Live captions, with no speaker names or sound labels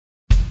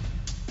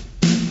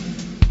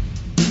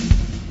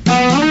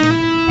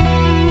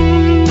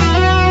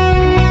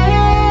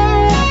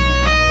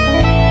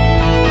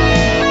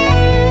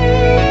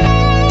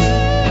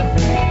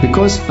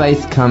Because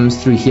faith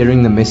comes through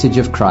hearing the message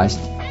of Christ,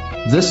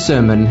 this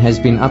sermon has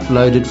been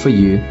uploaded for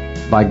you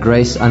by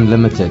Grace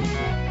Unlimited,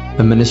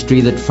 a ministry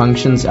that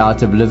functions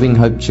out of Living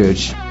Hope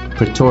Church,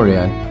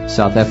 Pretoria,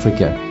 South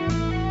Africa.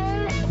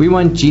 We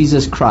want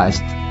Jesus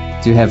Christ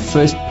to have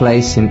first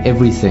place in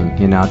everything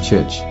in our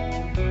church,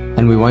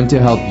 and we want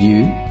to help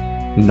you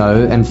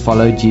know and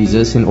follow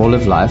Jesus in all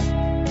of life,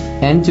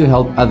 and to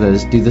help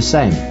others do the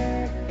same.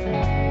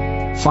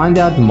 Find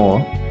out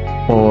more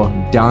or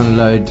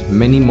download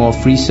many more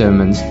free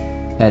sermons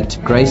at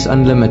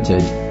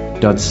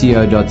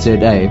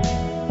graceunlimited.co.za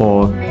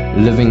or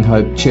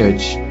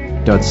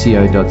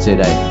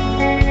livinghopechurch.co.za.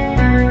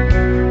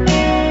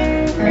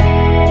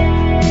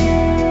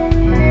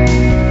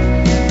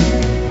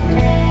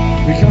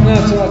 We come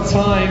now to our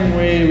time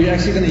where we're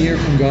actually going to hear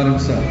from God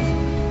Himself.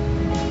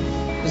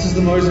 This is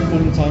the most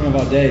important time of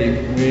our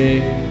day,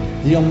 where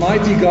the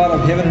Almighty God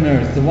of heaven and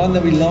earth, the one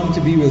that we long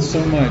to be with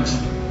so much,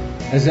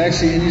 has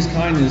actually in His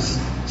kindness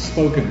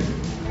spoken.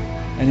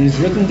 And He's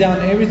written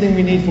down everything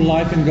we need for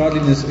life and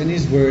godliness in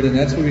His Word, and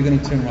that's where we're going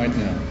to turn right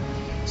now.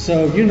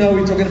 So,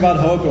 we're talking about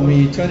hope, and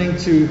we're turning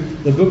to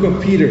the book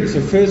of Peter.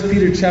 So 1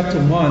 Peter chapter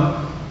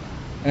 1.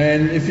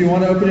 And if you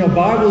want to open your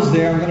Bibles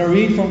there, I'm going to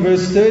read from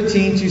verse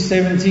 13 to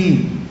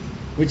 17,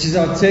 which is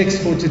our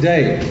text for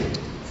today.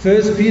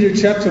 1 Peter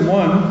chapter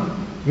 1,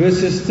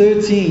 verses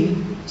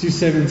 13 to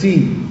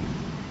 17.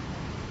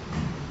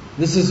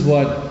 This is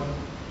what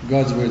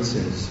God's Word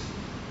says.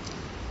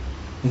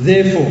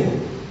 Therefore,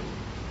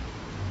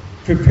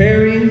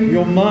 preparing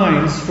your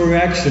minds for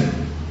action,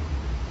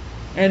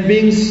 and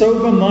being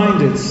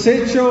sober-minded,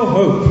 set your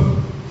hope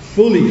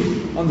fully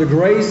on the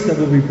grace that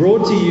will be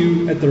brought to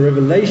you at the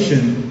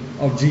revelation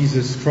of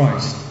Jesus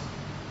Christ.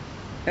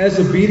 As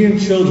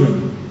obedient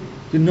children,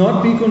 do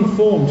not be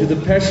conformed to the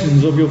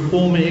passions of your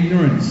former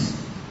ignorance,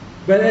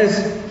 but as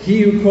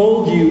He who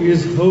called you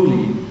is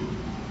holy,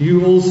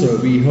 you also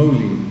be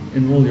holy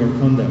in all your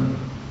conduct.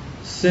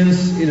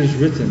 Since it is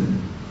written,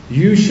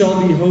 you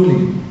shall be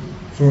holy,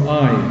 for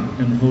I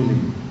am holy.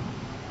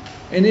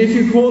 And if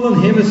you call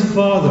on Him as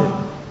Father,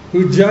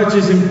 who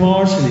judges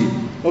impartially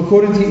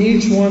according to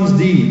each one's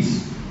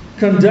deeds,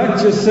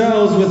 conduct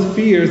yourselves with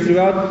fear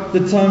throughout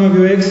the time of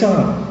your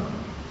exile,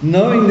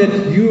 knowing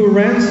that you were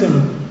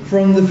ransomed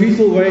from the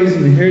futile ways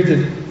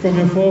inherited from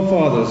your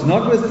forefathers,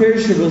 not with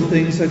perishable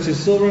things such as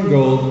silver and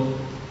gold,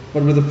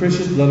 but with the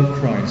precious blood of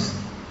Christ,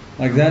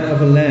 like that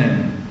of a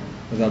lamb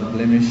without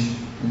blemish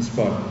and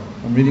spot.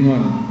 I'm reading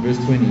on, verse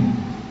 20.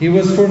 He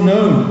was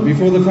foreknown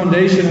before the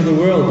foundation of the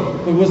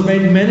world, but was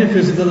made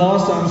manifest at the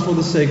last times for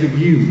the sake of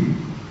you,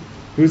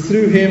 who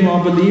through Him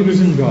are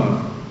believers in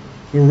God,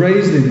 who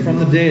raised Him from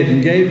the dead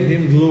and gave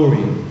Him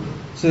glory,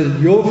 so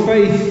that your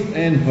faith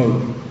and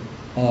hope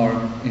are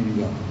in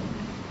God.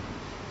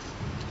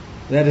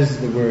 That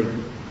is the Word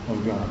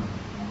of God.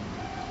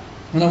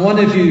 And I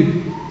wonder if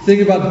you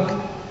think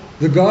about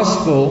the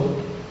gospel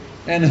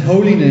and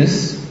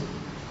holiness,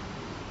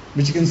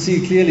 which you can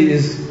see clearly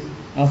is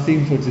our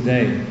theme for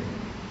today.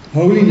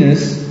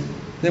 Holiness,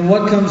 then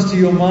what comes to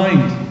your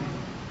mind?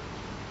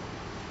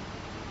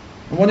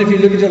 I wonder if you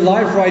look at your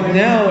life right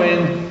now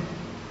and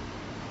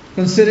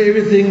consider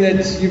everything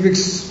that you've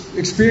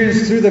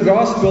experienced through the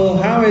gospel.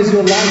 How has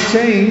your life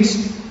changed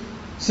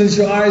since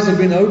your eyes have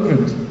been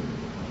opened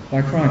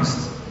by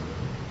Christ?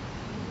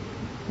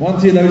 One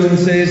theologian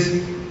says,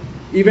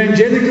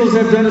 evangelicals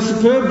have done a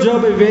superb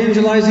job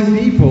evangelizing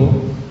people,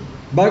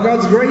 by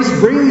God's grace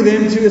bringing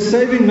them to a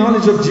saving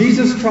knowledge of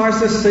Jesus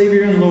Christ as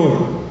Savior and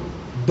Lord.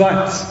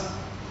 But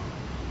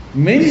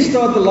many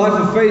start the life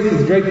of faith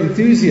with great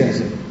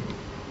enthusiasm,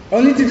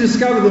 only to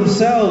discover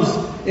themselves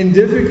in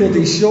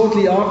difficulty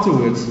shortly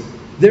afterwards.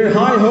 Their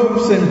high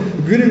hopes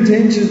and good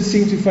intentions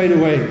seem to fade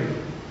away.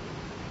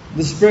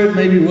 The spirit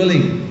may be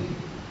willing,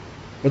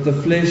 but the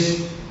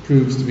flesh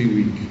proves to be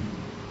weak.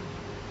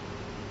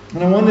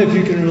 And I wonder if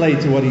you can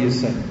relate to what he is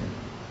saying.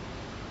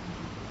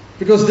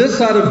 Because this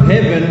side of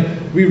heaven,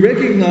 we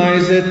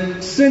recognize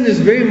that sin is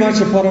very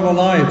much a part of our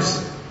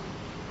lives.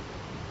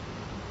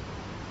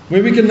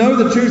 Where we can know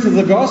the truth of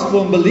the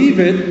gospel and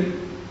believe it,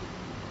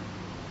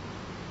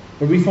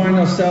 but we find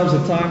ourselves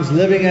at times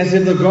living as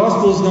if the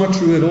gospel is not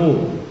true at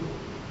all.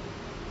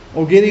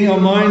 Or getting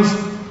our minds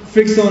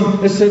fixed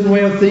on a certain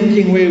way of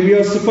thinking where we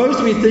are supposed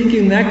to be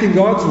thinking and acting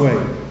God's way,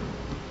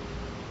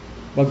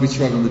 but we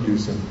struggle to do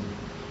so.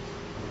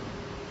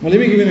 Well, let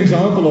me give you an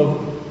example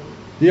of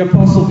the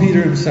Apostle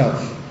Peter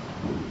himself.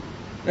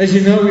 As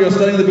you know, we are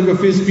studying the book of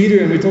 1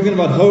 Peter and we're talking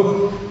about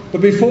hope. But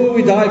before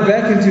we dive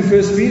back into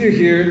 1 Peter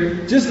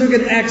here, just look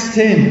at Acts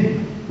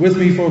 10 with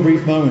me for a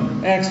brief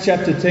moment. Acts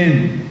chapter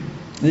 10.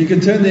 And you can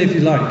turn there if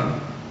you like.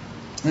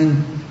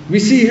 And we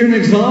see here an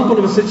example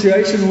of a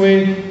situation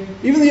where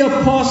even the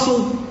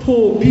Apostle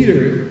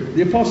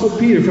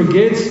Peter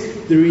forgets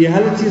the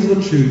realities of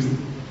the truth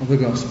of the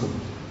gospel.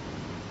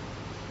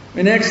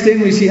 In Acts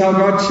 10 we see how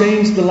God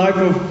changed the life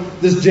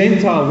of this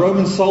Gentile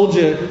Roman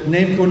soldier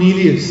named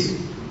Cornelius.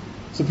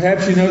 So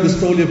perhaps you know the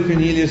story of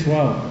Cornelius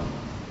well.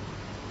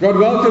 God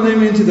welcomed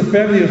him into the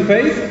family of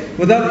faith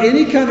without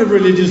any kind of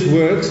religious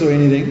works or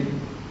anything.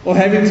 or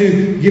having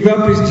to give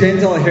up his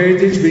Gentile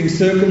heritage, being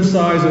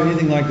circumcised or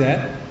anything like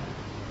that.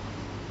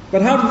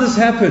 But how did this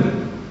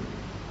happen?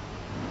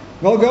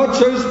 Well, God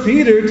chose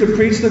Peter to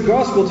preach the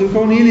gospel to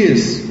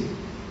Cornelius,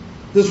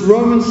 this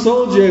Roman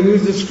soldier who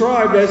is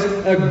described as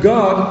a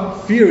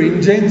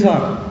God-fearing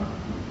Gentile.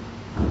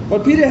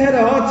 But Peter had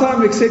a hard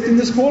time accepting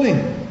this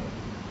calling.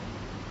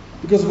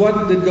 Because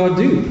what did God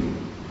do?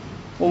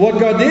 Well, what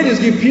God did is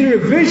give Peter a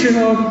vision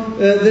of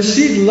the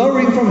sheet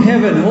lowering from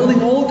heaven,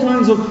 holding all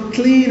kinds of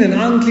clean and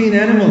unclean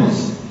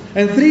animals.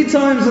 And 3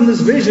 times in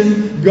this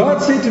vision,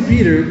 God said to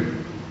Peter,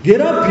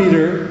 "Get up,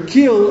 Peter,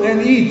 kill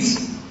and eat."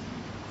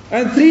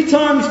 And 3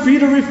 times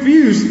Peter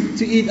refused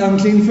to eat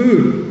unclean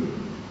food,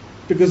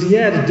 because he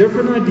had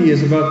different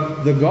ideas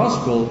about the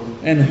gospel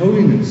and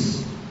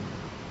holiness,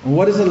 and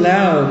what is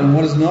allowed and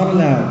what is not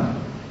allowed.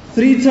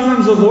 3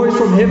 times a voice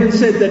from heaven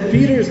said that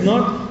Peter is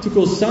not to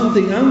call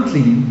something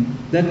unclean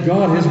that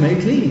God has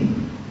made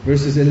clean.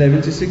 Verses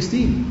 11 to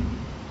 16.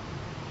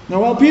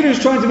 Now, while Peter is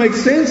trying to make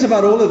sense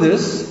about all of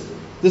this,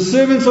 the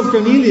servants of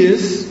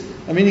Cornelius,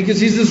 because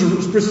he's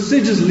this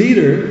prestigious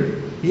leader,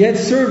 he had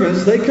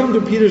servants, they come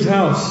to Peter's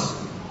house.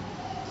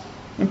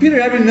 And Peter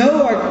having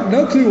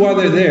no clue why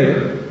they're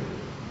there,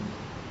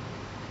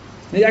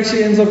 he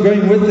actually ends up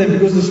going with them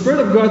because the Spirit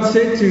of God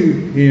said to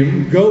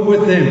him, "Go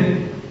with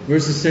them."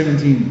 Verses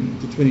 17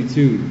 to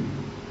 22.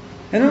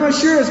 And I'm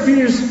sure as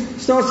Peter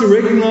starts to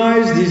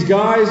recognize these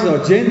guys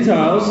are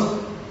Gentiles,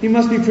 he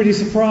must be pretty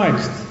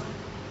surprised.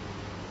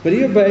 But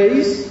he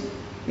obeys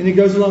and he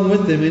goes along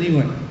with them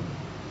anyway.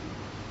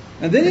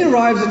 And then he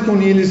arrives at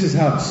Cornelius'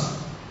 house,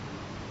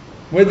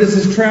 where there's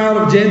this crowd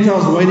of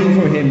Gentiles waiting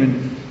for him.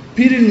 And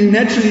Peter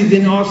naturally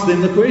then asks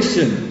them the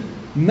question,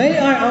 "May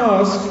I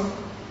ask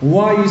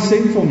why you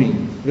sent for me?"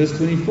 Verse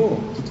 24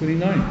 to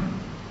 29.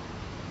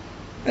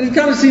 And it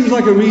kind of seems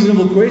like a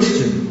reasonable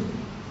question.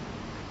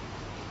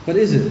 But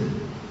is it?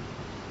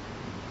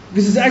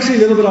 Because it's actually a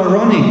little bit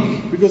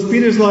ironic. Because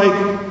Peter's like,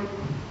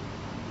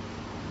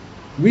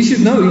 "We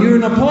should know, you're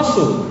an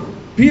apostle.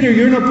 Peter,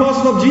 you're an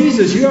apostle of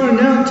Jesus. You are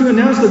to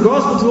announce the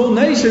gospel to all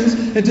nations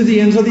and to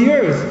the ends of the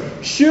earth.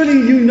 Surely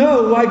you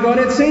know why God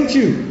had sent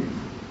you."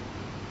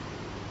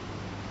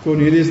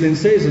 Cornelius then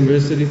says in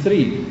verse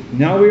 33,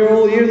 "Now we are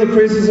all here in the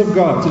presence of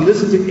God to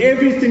listen to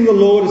everything the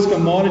Lord has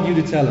commanded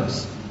you to tell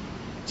us.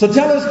 So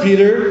tell us,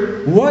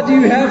 Peter, what do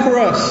you have for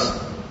us?"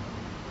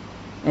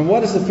 And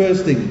what is the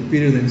first thing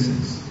Peter then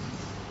says?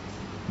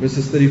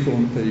 Verses 34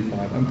 and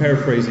 35. I'm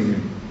paraphrasing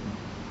him.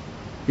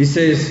 He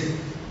says,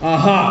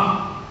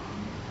 "Aha!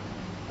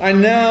 I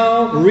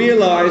now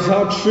realize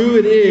how true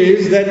it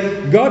is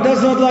that God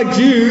does not like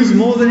Jews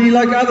more than He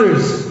likes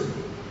others.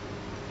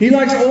 He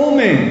likes all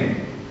men.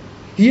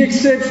 He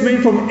accepts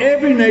men from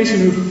every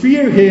nation who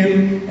fear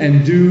Him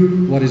and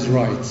do what is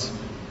right."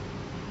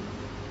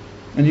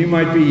 And you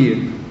might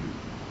be,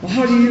 "Well,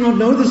 how do you not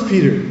know this,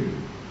 Peter?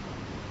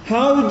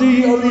 How do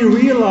you only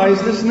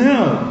realize this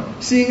now,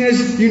 seeing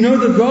as you know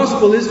the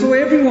gospel is for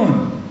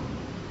everyone?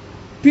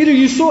 Peter,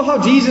 you saw how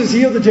Jesus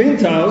healed the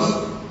Gentiles,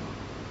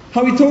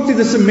 how He talked to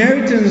the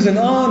Samaritans and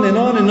on and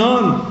on and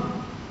on.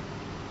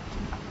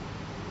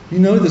 You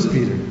know this,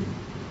 Peter,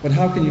 but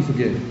how can you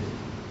forget?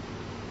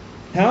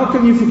 How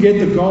can you forget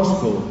the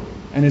gospel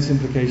and its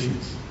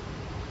implications?"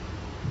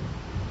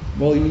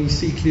 Well, you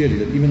see clearly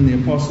that even the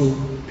Apostle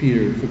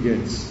Peter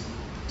forgets.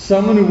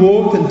 Someone who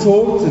walked and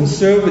talked and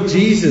served with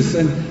Jesus.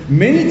 And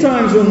many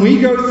times when we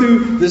go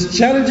through this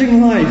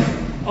challenging life,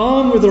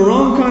 armed with the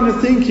wrong kind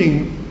of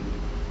thinking,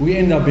 we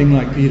end up being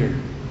like Peter.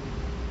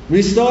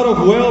 We start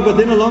off well, but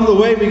then along the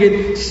way we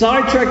get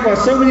sidetracked by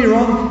so many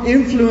wrong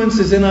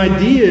influences and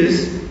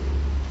ideas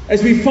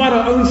as we fight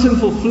our own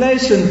sinful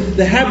flesh and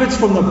the habits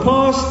from the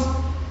past.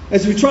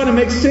 As we try to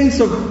make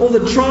sense of all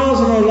the trials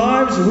in our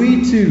lives,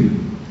 we too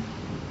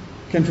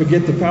can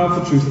forget the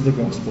powerful truth of the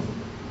gospel.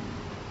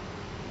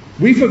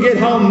 We forget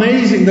how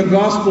amazing the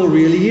gospel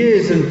really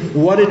is and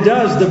what it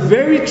does. The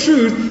very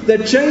truth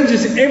that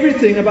changes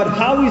everything about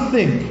how we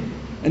think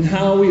and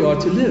how we are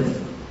to live.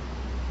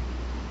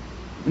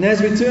 And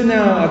as we turn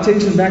now our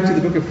attention back to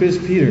the book of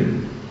 1 Peter,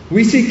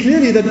 we see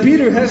clearly that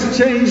Peter has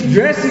changed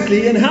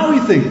drastically in how he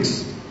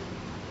thinks.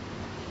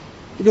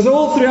 Because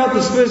all throughout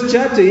this first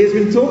chapter, he has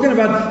been talking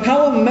about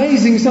how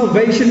amazing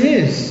salvation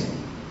is.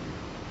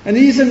 And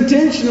he's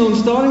intentional in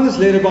starting this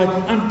letter by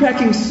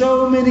unpacking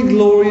so many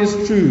glorious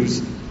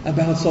truths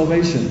about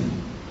salvation.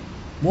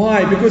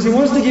 Why? Because he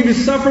wants to give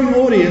his suffering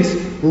audience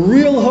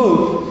real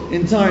hope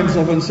in times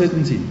of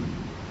uncertainty.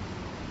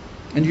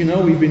 And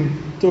we've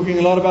been talking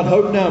a lot about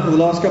hope now for the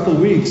last couple of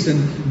weeks,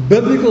 and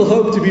biblical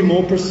hope to be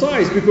more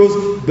precise,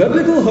 because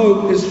biblical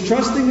hope is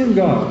trusting in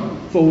God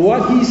for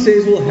what He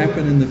says will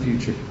happen in the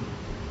future.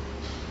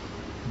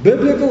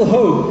 Biblical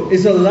hope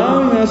is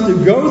allowing us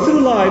to go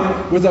through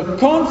life with a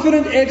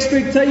confident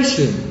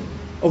expectation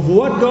of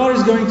what God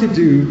is going to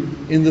do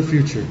in the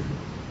future.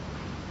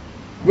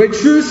 Where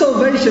true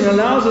salvation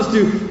allows us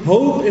to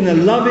hope in a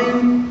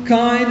loving,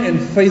 kind, and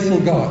faithful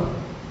God.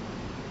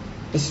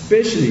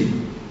 Especially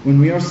when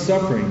we are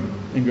suffering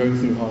and going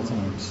through hard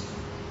times.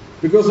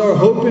 Because our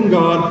hope in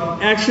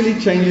God actually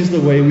changes the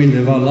way we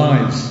live our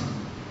lives.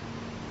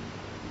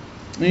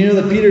 And you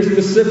know that Peter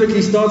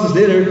specifically starts his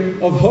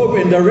letter of hope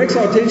and directs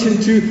our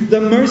attention to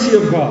the mercy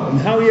of God and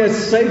how He has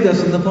saved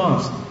us in the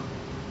past.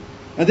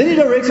 And then he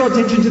directs our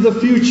attention to the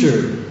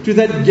future, to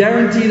that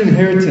guaranteed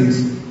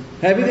inheritance,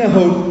 having a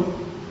hope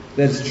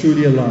that's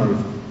truly alive.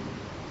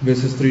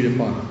 Verses 3 to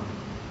 5.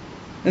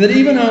 And that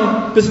even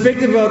our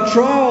perspective about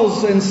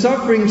trials and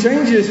suffering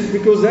changes,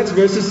 because that's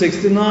verses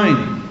 6 to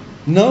 9.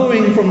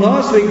 Knowing from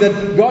last week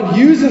that God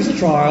uses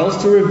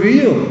trials to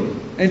reveal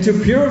and to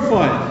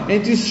purify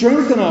and to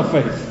strengthen our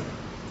faith,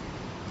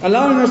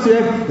 allowing us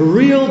to have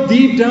real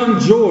deep down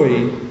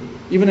joy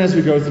even as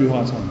we go through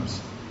hard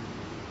times,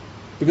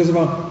 because of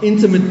our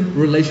intimate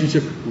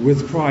relationship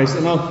with Christ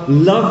and our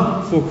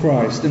love for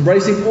Christ,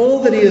 embracing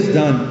all that He has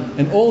done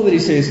and all that He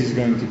says He's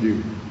going to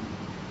do.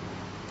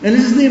 And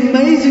this is the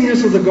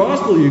amazingness of the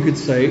gospel, you could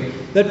say,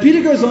 that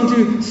Peter goes on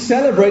to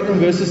celebrate in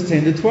verses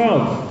 10 to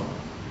 12.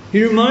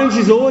 He reminds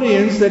his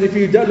audience that if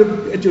you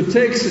look at your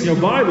texts and your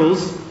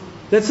Bibles,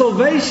 that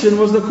salvation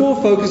was the core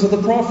focus of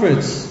the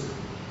prophets.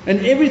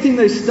 And everything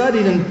they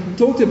studied and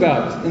talked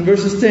about in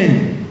verses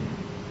 10.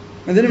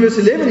 And then in verse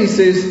 11 he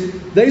says,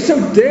 they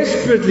so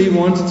desperately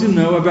wanted to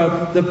know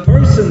about the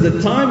person,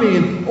 the timing,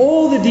 and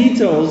all the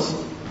details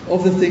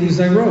of the things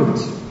they wrote.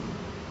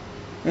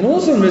 And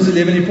also in verse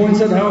 11 he points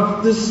out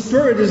how the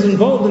Spirit is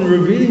involved in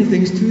revealing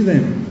things to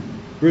them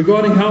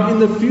regarding how in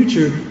the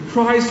future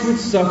Christ would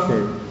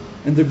suffer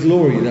and the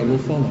glory that will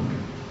follow.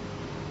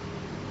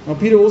 Now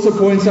Peter also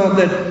points out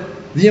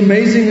that the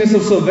amazingness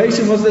of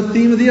salvation was the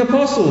theme of the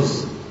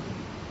apostles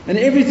and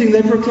everything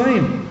they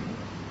proclaimed.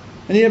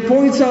 And he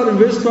points out in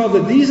verse 12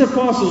 that these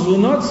apostles were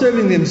not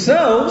serving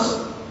themselves,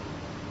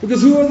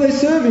 because who are they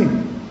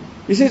serving?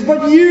 He says,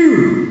 but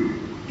you,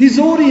 his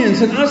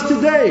audience and us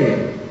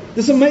today.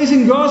 This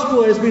amazing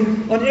gospel has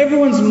been on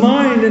everyone's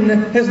mind and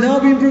has now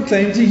been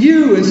proclaimed to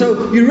you. And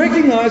so you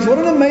recognize what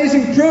an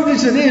amazing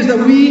privilege it is that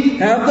we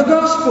have the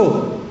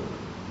gospel.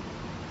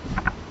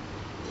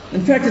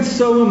 In fact, it's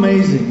so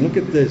amazing. Look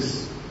at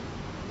this.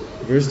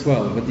 Verse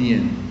 12 at the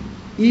end.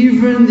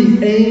 Even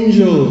the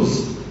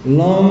angels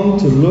long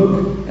to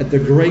look at the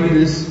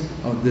greatness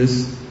of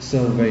this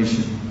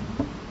salvation.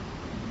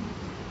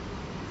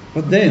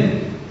 But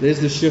then, there's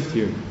the shift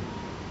here.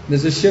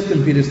 There's a shift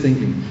in Peter's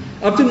thinking.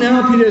 Up to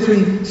now, Peter has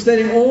been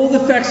stating all the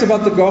facts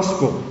about the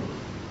gospel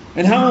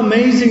and how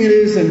amazing it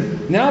is.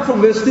 And now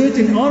from verse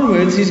 13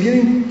 onwards, he's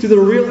getting to the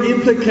real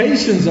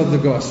implications of the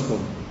gospel.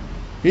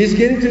 He's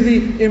getting to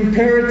the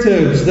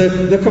imperatives,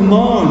 the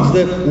commands,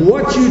 the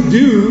what you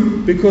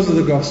do because of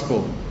the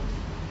gospel.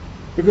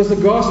 Because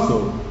the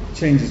gospel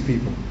changes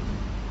people.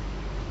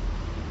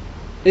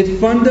 It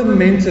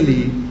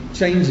fundamentally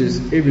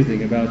changes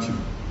everything about you.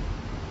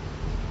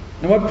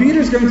 And what Peter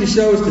is going to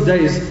show us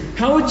today is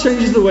how it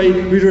changes the way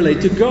we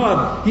relate to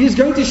God. He is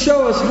going to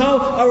show us how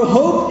our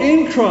hope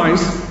in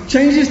Christ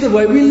changes the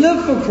way we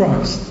live for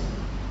Christ.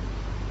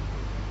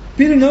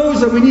 Peter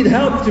knows that we need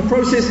help to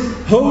process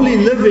holy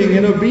living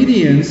and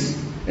obedience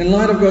in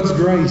light of God's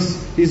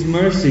grace, His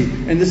mercy,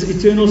 and this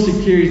eternal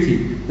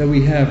security that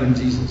we have in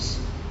Jesus.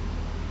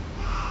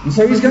 And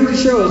so he's going to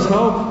show us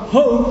how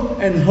hope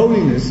and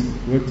holiness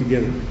work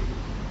together.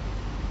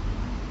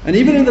 And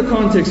even in the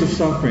context of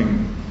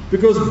suffering,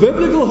 because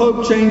biblical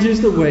hope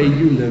changes the way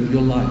you live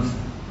your life.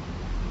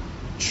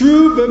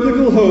 True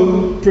biblical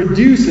hope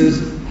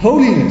produces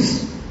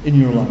holiness in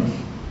your life.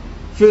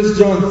 1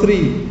 John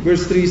 3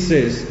 verse 3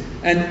 says,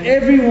 and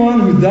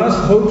everyone who thus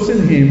hopes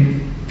in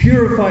Him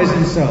purifies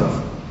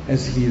himself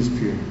as He is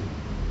pure.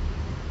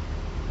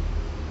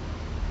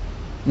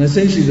 And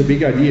essentially the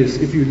big idea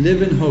is, if you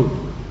live in hope,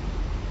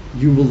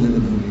 you will live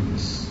in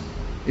holiness.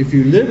 If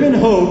you live in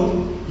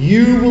hope,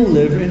 you will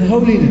live in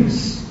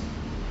holiness.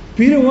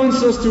 Peter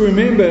wants us to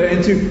remember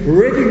and to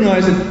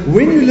recognize that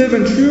when you live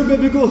in true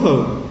biblical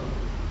hope,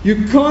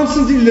 you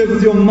constantly live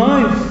with your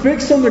mind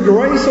fixed on the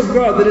grace of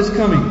God that is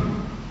coming.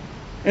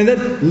 And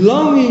that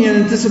longing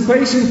and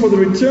anticipation for the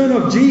return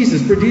of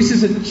Jesus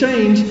produces a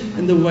change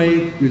in the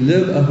way you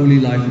live a holy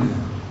life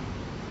now.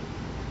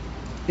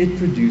 It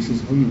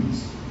produces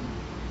holiness.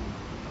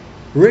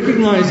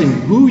 Recognizing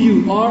who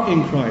you are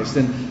in Christ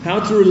and how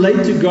to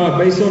relate to God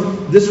based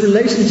on this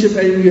relationship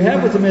that you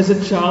have with Him as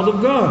a child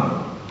of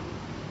God.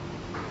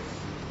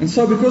 And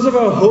so because of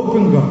our hope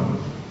in God,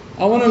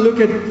 I want to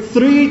look at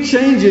 3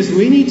 changes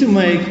we need to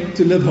make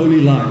to live holy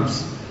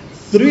lives.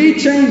 3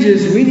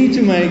 changes we need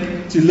to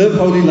make to live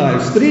holy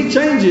lives. 3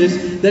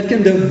 changes that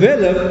can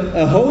develop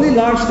a holy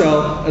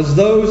lifestyle as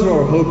those who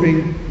are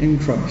hoping in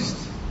Christ.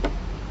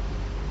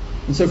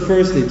 And so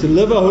firstly, to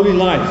live a holy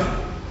life,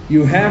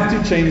 you have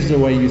to change the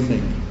way you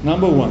think.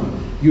 Number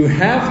 1, you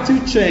have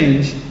to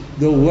change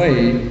the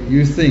way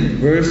you think.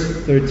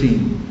 Verse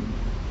 13.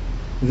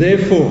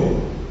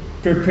 Therefore,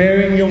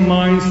 preparing your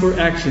minds for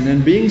action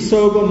and being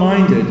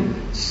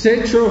sober-minded,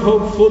 set your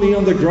hope fully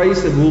on the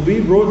grace that will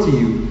be brought to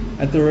you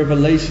at the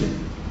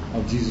revelation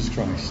of Jesus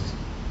Christ.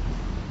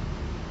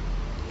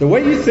 The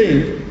way you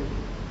think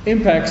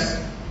impacts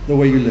the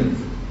way you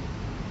live.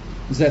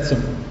 It's that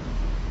simple.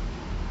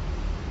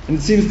 And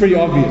it seems pretty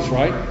obvious,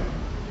 right?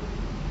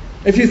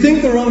 If you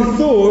think the wrong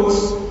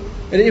thoughts,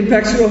 it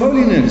impacts your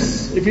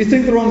holiness. If you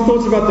think the wrong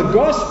thoughts about the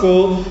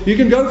gospel, you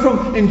can go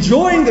from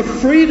enjoying the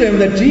freedom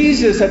that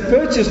Jesus had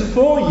purchased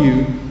for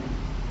you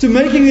to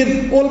making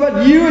it all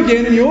about you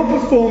again and your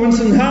performance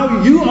and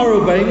how you are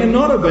obeying and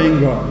not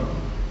obeying God.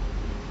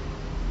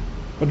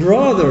 But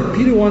rather,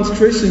 Peter wants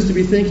Christians to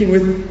be thinking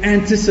with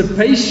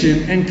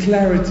anticipation and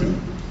clarity.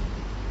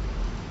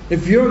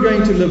 If you're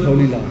going to live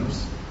holy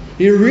lives,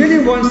 he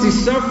really wants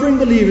these suffering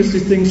believers to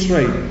think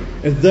straight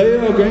if they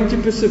are going to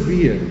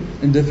persevere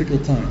in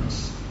difficult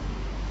times.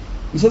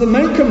 And so the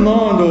main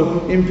command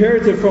or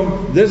imperative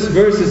from this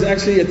verse is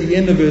actually at the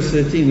end of verse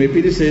 13, where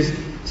Peter says,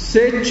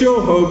 set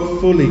your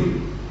hope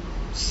fully.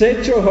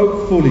 Set your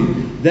hope fully.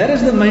 That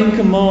is the main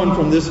command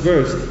from this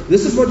verse.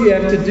 This is what you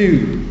have to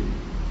do.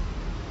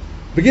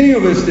 Beginning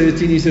of verse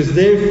 13, he says,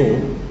 Therefore,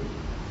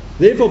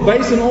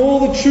 based on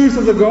all the truth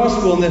of the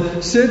gospel and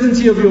the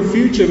certainty of your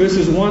future,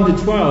 verses 1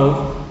 to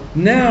 12,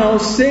 now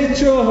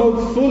set your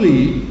hope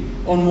fully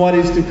on what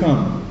is to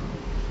come.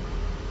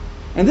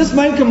 And this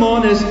main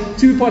command has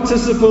two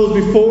participles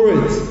before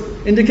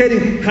it,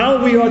 indicating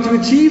how we are to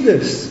achieve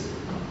this.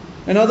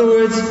 In other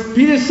words,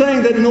 Peter is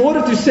saying that in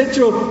order to set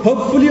your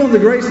hope fully on the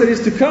grace that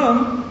is to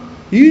come,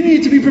 you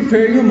need to be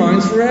preparing your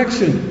minds for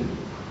action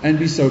and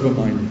be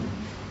sober-minded.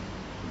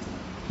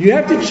 You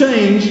have to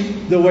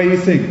change the way you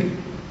think.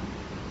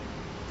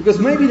 Because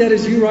maybe that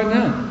is you right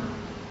now.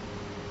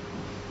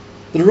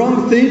 The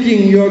wrong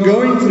thinking you are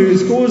going through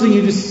is causing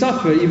you to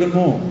suffer even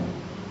more.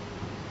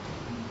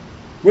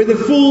 Where the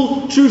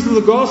full truth of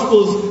the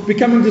gospel is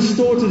becoming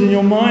distorted in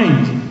your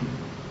mind.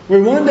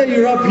 Where one day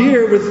you're up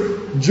here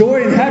with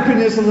joy and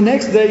happiness, and the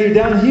next day you're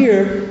down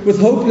here with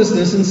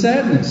hopelessness and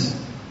sadness.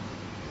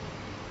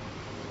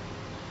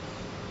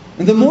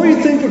 And the more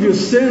you think of your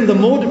sin, the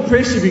more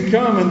depressed you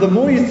become, and the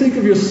more you think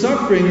of your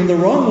suffering in the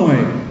wrong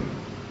way,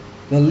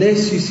 the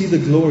less you see the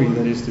glory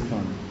that is to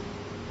come.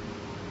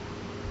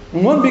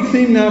 And one big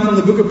theme now from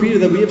the book of Peter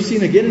that we have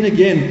seen again and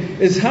again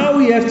is how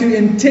we have to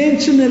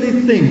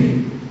intentionally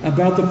think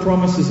about the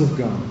promises of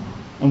God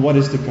and what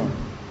is to come.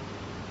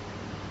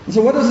 And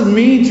so what does it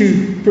mean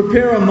to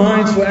prepare our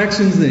minds for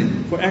actions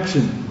then? For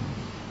action.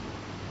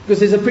 Because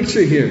there's a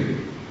picture here.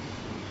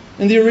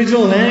 In the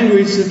original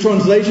language, the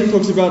translation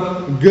talks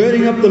about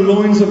girding up the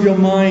loins of your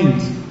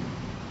mind.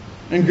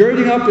 And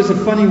girding up is a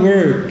funny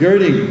word,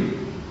 girding.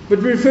 But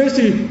it refers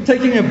to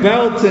taking a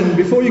belt, and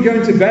before you go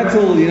into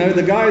battle,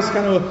 the guys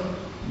kind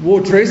of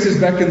wore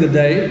dresses back in the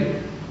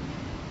day.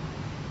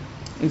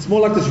 It's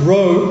more like this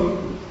robe.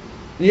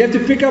 And you have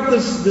to pick up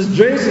this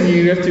dress and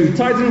you have to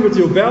tighten it with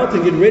your belt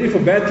and get ready for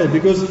battle,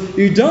 because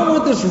you don't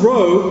want this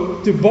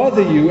robe to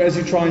bother you as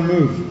you try and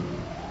move.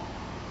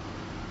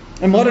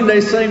 A modern day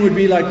saying would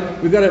be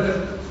like, we've got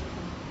to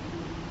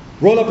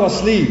roll up our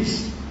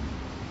sleeves.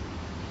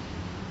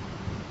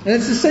 And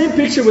it's the same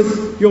picture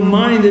with your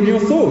mind and your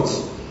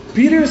thoughts.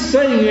 Peter is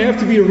saying you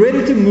have to be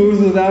ready to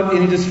move without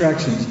any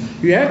distractions.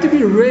 You have to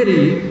be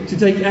ready to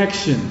take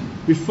action.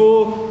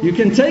 Before you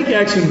can take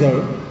action,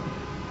 though,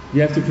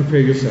 you have to prepare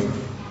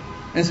yourself.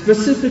 And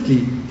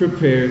specifically,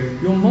 prepare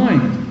your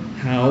mind,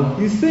 how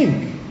you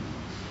think.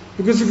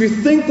 Because if you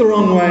think the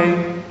wrong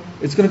way,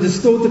 it's going to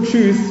distort the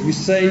truth you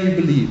say you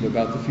believe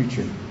about the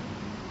future.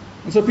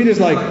 And so Peter's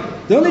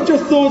like, don't let your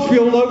thoughts be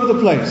all over the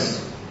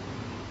place.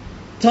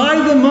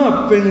 Tie them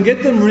up and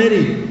get them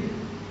ready.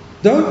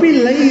 Don't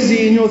be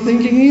lazy in your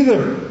thinking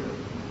either.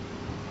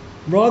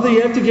 Rather,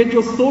 you have to get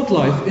your thought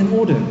life in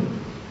order.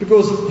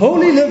 Because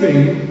holy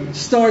living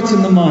starts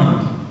in the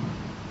mind.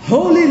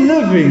 Holy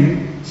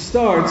living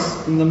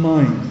starts in the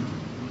mind.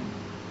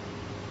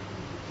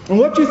 And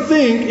what you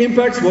think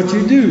impacts what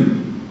you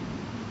do.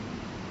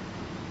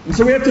 And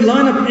so we have to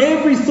line up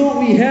every thought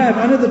we have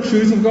under the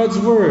truth of God's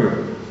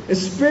Word.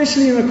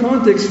 Especially in a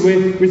context where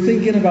we're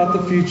thinking about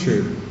the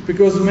future.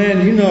 Because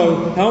man, you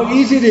know how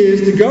easy it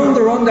is to go in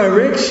the wrong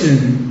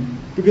direction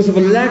because of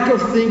a lack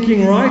of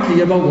thinking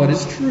rightly about what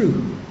is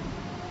true.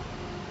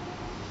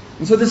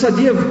 And so this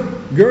idea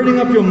of girding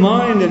up your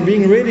mind and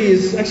being ready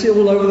is actually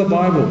all over the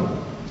Bible.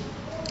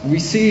 We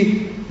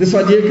see this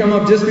idea come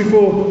up just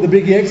before the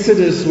big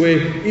Exodus, where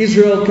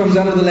Israel comes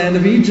out of the land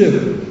of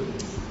Egypt.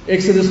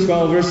 Exodus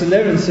 12 verse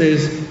 11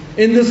 says,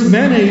 "In this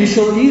manner you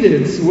shall eat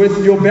it,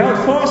 with your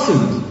belt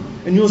fastened,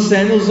 and your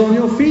sandals on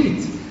your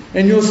feet,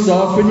 and your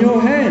staff in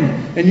your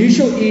hand, and you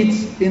shall eat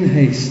in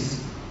haste.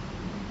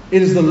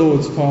 It is the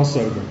Lord's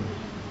Passover."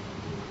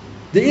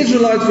 The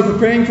Israelites were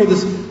preparing for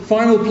this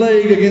final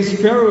plague against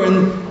Pharaoh,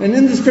 and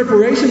in this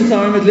preparation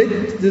time it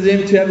led to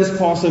them to have this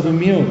Passover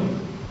meal.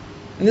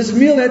 And this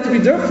meal had to be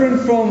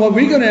different from what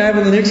we're going to have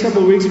in the next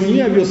couple of weeks when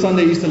you have your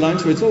Sunday Easter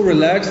lunch, where it's all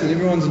relaxed and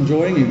everyone's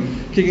enjoying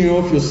and kicking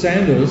off your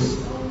sandals.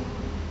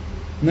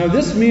 Now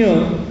this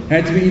meal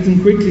had to be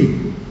eaten quickly,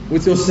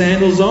 with your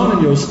sandals on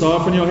and your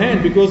staff in your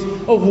hand, because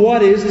of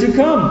what is to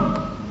come.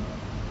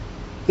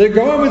 Their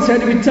garments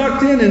had to be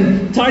tucked in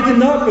and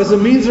tightened up as a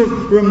means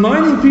of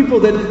reminding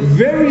people that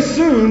very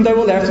soon they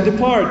will have to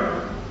depart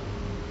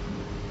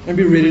and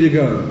be ready to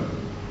go.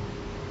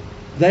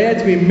 They had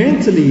to be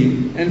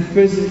mentally and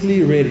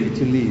physically ready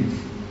to leave.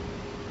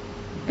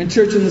 And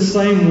church, in the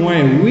same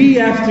way, we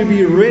have to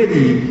be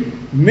ready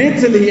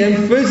mentally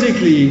and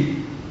physically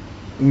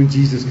when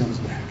Jesus comes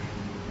back.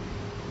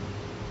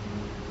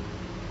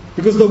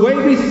 Because the way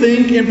we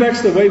think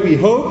impacts the way we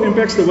hope,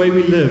 impacts the way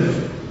we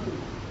live.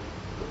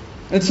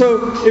 And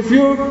so, if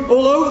you're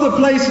all over the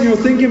place and you're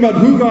thinking about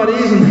who God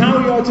is and how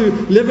you are to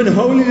live in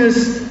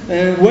holiness,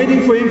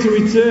 waiting for Him to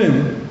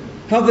return,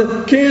 how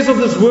the cares of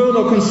this world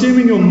are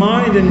consuming your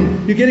mind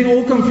and you're getting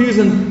all confused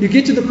and you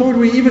get to the point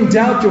where you even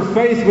doubt your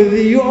faith,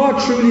 whether you are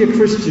truly a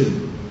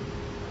Christian.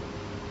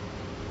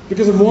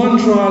 Because of one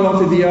trial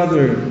after the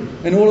other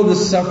and all of the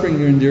suffering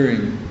you're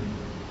enduring.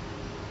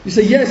 You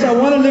say, yes, I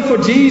want to live for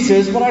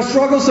Jesus, but I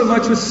struggle so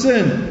much with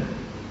sin.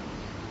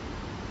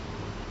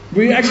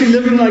 We're actually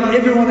living like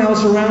everyone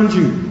else around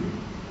you.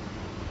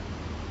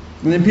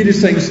 And then Peter's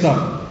saying,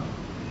 stop.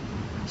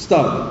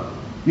 Stop.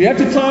 You have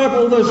to tie up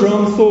all those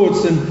wrong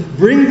thoughts and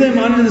bring them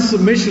under the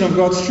submission of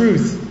God's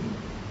truth.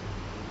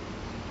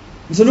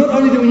 And so not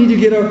only do we need to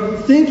get our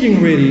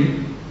thinking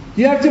ready,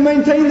 you have to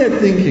maintain that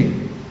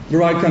thinking, the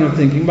right kind of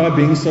thinking, by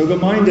being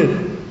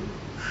sober-minded.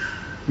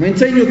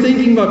 Maintain your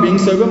thinking by being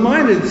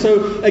sober-minded.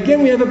 So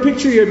again, we have a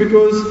picture here,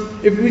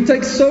 because if we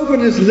take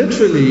soberness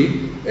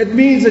literally, it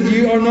means that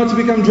you are not to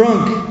become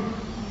drunk.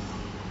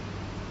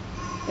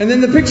 And then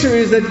the picture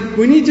is that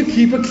we need to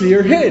keep a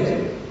clear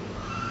head.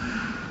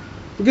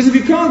 Because if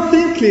you can't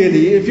think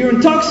clearly, if you're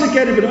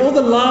intoxicated with all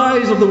the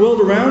lies of the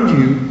world around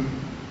you,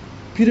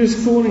 Peter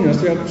is calling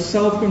us to have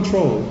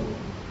self-control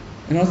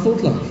in our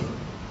thought life.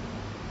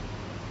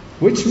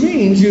 Which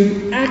means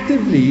you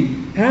actively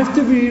have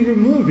to be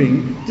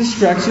removing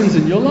distractions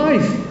in your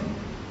life.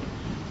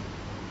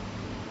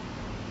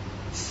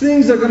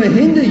 Things that are going to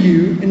hinder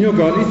you in your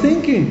godly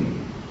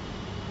thinking.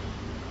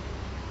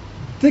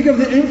 Think of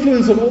the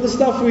influence of all the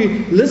stuff we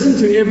listen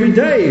to every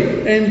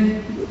day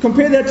and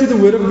compare that to the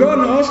Word of God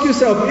and ask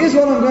yourself, is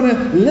what I'm going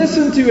to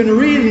listen to and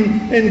read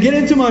and get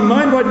into my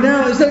mind right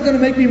now, is that going to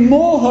make me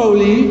more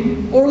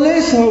holy or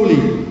less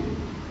holy?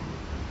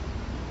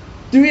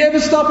 Do we ever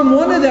stop and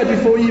wonder that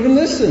before we even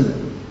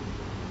listen?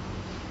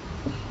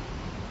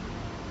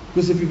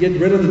 Because if you get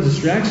rid of the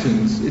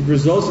distractions, it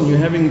results in you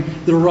having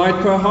the right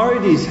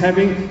priorities,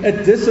 having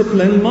a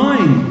disciplined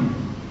mind.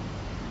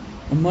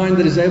 A mind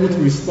that is able to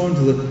respond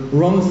to the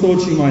wrong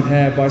thoughts you might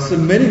have by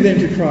submitting them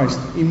to Christ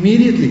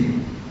immediately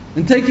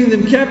and taking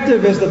them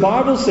captive, as the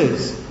Bible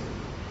says,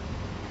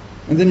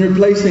 and then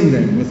replacing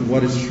them with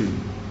what is true.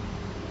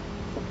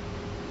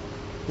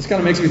 This kind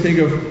of makes me think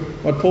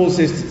of what Paul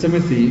says to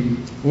Timothy,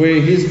 where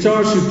he's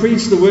charged to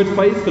preach the word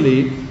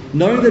faithfully,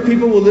 knowing that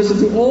people will listen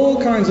to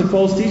all kinds of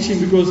false teaching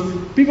because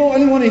people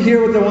only want to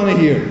hear what they want to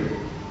hear.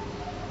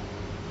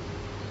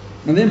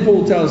 And then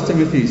Paul tells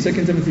Timothy,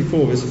 2 Timothy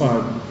 4 verse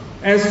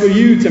 5, as for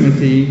you,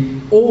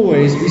 Timothy,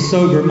 always be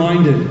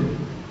sober-minded.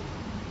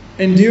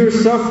 Endure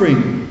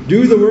suffering.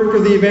 Do the work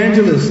of the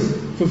evangelist.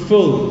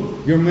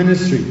 Fulfill your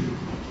ministry.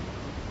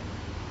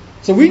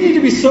 So we need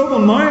to be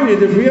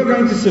sober-minded if we are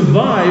going to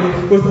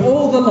survive with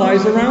all the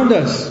lies around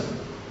us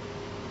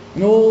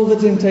and all the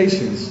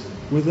temptations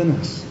within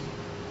us.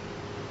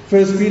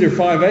 1 Peter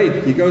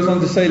 5:8, he goes on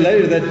to say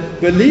later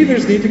that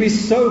believers need to be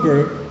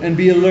sober and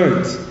be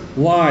alert.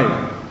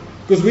 Why?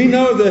 Because we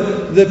know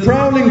that the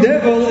prowling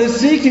devil is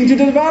seeking to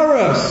devour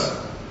us.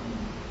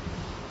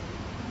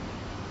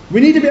 We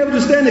need to be able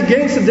to stand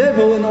against the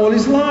devil and all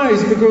his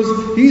lies,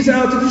 because he's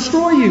out to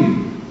destroy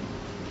you.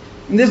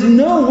 And there's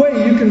no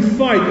way you can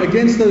fight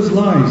against those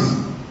lies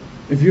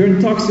if you're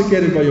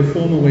intoxicated by your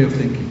former way of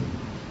thinking.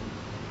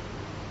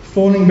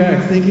 Falling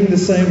back, thinking the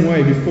same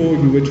way before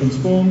you were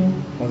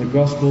transformed by the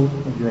gospel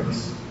of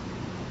grace.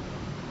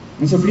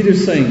 And so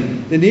Peter's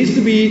saying there needs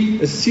to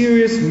be a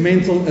serious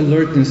mental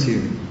alertness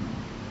here.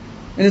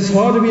 And it's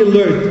hard to be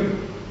alert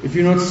if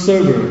you're not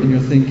sober in your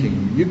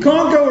thinking. You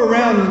can't go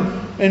around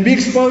and be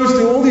exposed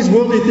to all these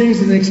worldly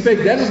things and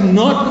expect that is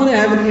not going to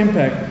have an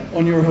impact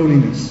on your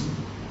holiness.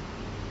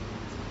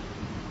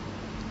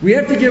 We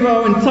have to give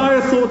our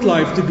entire thought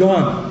life to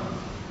God,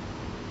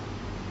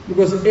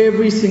 because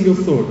every single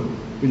thought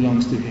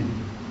belongs to Him.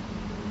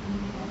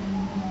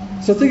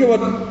 So think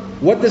about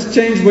what this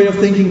changed way of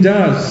thinking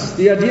does.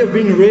 The idea of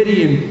being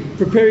ready and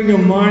preparing your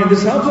mind.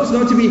 This helps us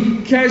not to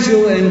be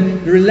casual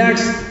and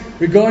relaxed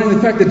regarding the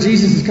fact that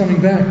Jesus is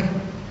coming back.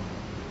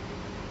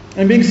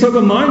 And being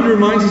sober-minded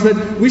reminds us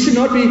that we should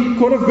not be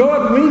caught off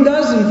guard when He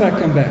does in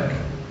fact come back.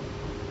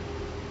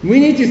 We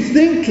need to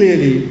think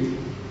clearly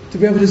to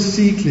be able to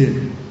see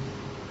clearly.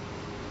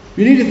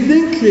 You need to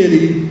think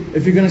clearly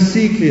if you're going to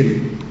see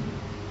clearly.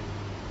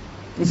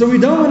 And so we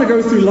don't want to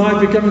go through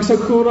life becoming so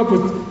caught up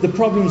with the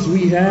problems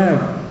we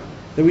have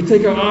that we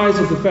take our eyes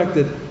off the fact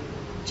that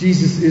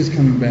Jesus is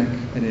coming back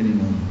at any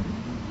moment.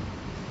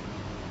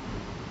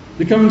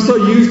 Becoming so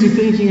used to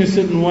thinking a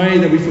certain way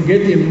that we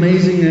forget the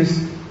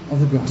amazingness of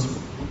the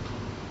gospel.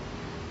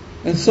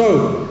 And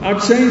so, our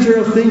change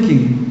of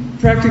thinking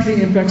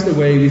practically impacts the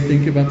way we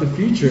think about the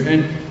future.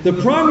 And the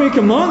primary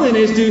command then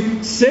is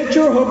to set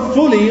your hope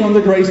fully on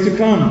the grace to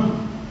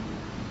come.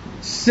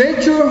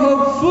 Set your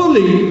hope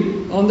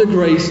fully on the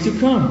grace to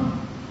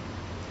come.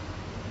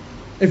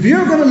 If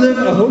you're going to live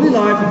a holy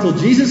life until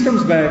Jesus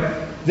comes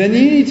back, then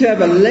you need to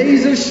have a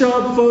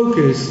laser-sharp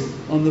focus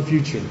on the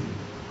future.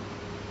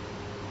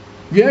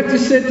 You have to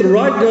set the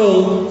right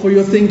goal for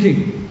your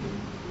thinking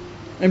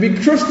and be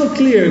crystal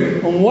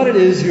clear on what it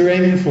is you're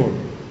aiming for.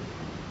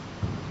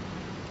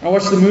 I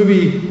watched a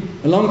movie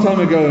a long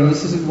time ago, and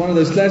this is one of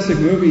those classic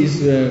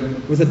movies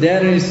with a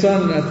dad and his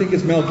son. I think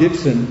it's Mel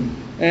Gibson.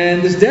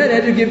 And this dad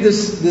had to give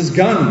this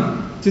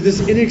gun to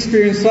this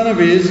inexperienced son of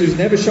his who's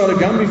never shot a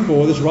gun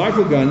before, this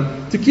rifle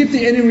gun, to keep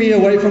the enemy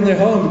away from their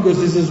home because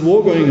there's this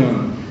war going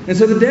on. And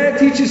so the dad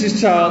teaches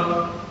his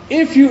child,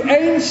 if you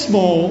aim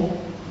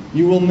small,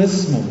 you will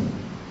miss small.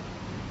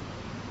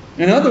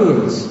 In other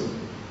words,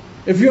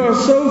 if you are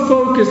so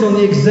focused on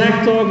the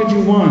exact target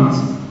you want,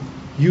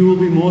 you will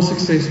be more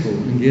successful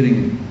in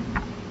getting it.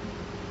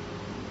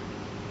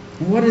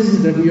 What is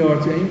it that we are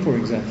to aim for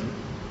exactly?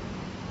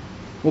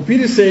 Well,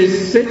 Peter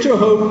says, set your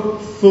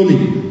hope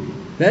fully.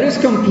 That is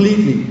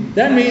completely.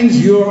 That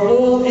means you're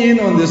all in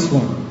on this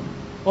one.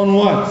 On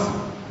what?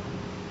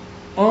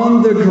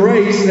 On the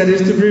grace that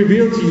is to be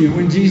revealed to you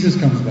when Jesus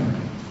comes back.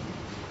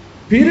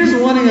 Peter's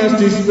wanting us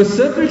to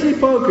specifically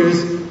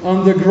focus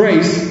on the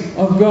grace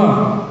of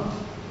God.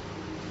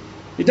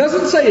 He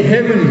doesn't say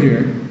heaven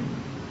here.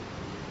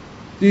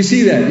 Do you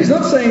see that? He's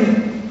not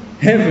saying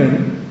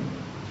heaven.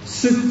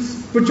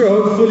 Put your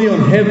hope fully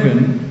on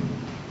heaven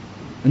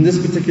in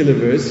this particular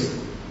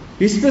verse.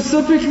 He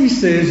specifically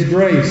says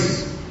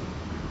grace.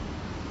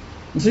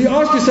 And so you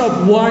ask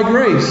yourself, why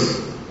grace?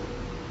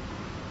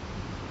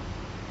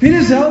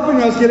 Peter's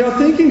helping us get our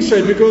thinking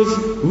straight,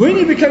 because when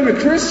you became a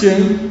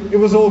Christian, it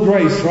was all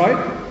grace,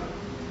 right?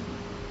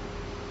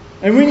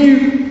 And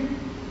when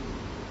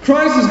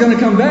Christ is going to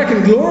come back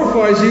and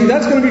glorifies you,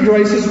 that's going to be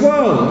grace as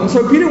well. And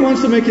so Peter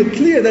wants to make it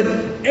clear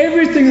that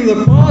everything in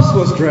the past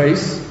was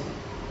grace,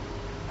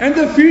 and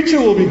the future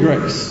will be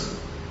grace.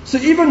 So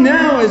even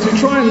now, as you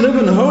try and live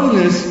in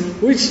holiness,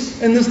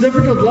 which in this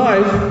difficult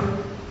life,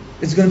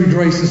 it's going to be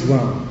grace as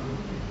well.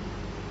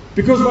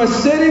 Because by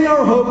setting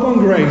our hope on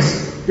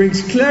grace,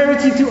 brings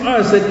clarity to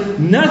us that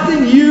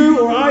nothing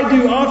you or I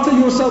do after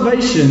your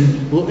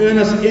salvation will earn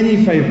us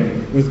any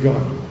favor with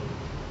God.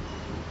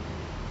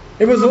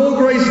 It was all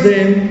grace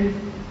then,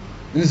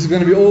 and this is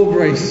going to be all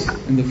grace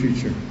in the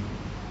future.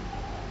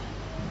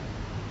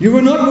 You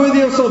were not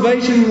worthy of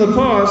salvation in the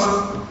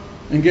past,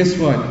 and guess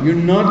what? You're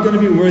not going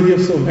to be worthy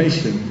of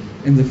salvation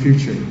in the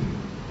future.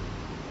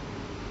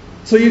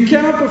 So you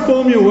cannot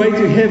perform your way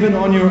to heaven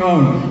on your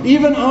own,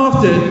 even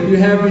after you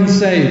have been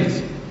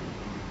saved.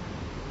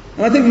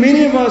 And I think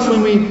many of us,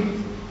 when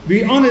we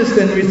be honest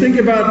and we think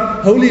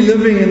about holy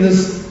living in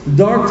this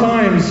dark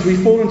times, we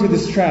fall into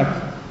this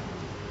trap.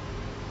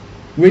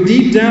 Where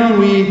deep down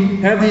we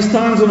have these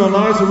times in our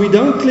lives where we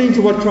don't cling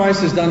to what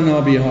Christ has done on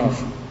our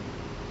behalf.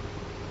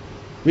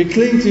 We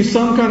cling to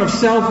some kind of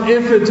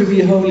self-effort to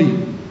be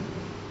holy,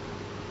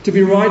 to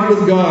be right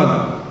with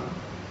God,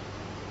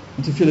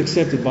 and to feel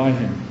accepted by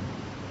Him.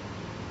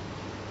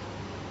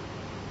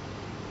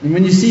 And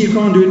when you see you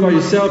can't do it by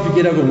yourself, you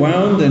get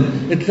overwhelmed,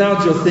 and it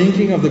clouds your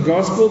thinking of the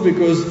gospel,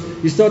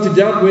 because you start to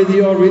doubt whether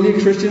you are really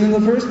a Christian in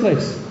the first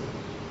place.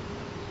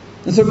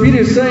 And so Peter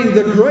is saying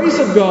the grace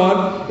of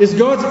God is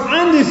God's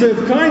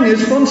undeserved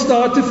kindness from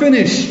start to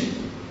finish.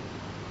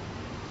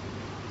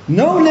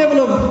 No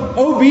level of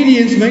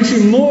obedience makes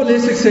you more or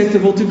less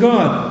acceptable to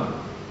God,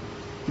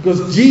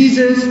 because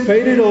Jesus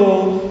paid it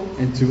all,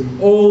 and to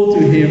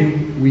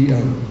Him we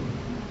owe.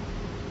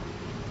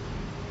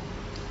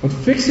 But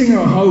fixing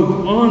our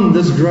hope on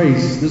this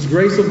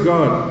grace of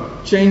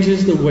God,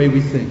 changes the way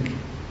we think.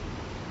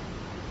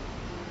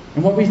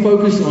 And what we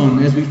focus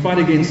on as we fight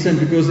against sin,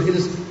 because it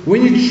is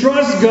when you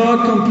trust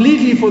God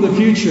completely for the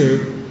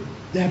future,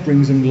 that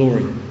brings Him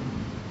glory.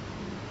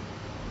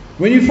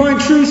 When you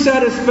find true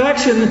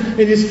satisfaction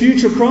in His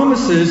future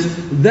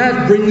promises,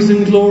 that brings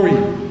Him glory.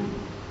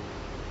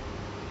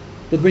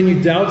 But when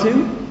you doubt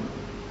Him,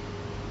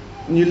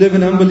 and you live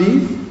in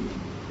unbelief,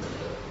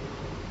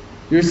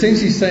 you're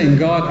essentially saying,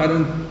 God, I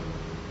don't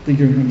think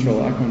You're in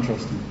control. I can't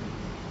trust Him.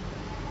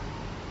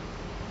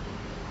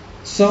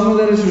 Someone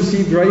that has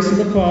received grace in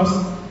the past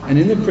and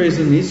in the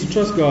present needs to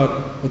trust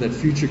God for that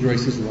future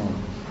grace as well.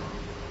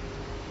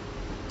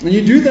 And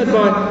you do that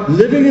by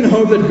living in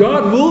hope that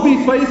God will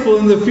be faithful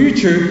in the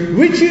future,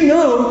 which you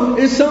know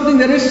is something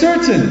that is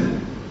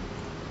certain.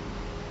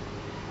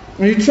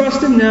 And you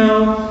trust Him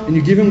now, and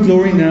you give Him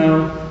glory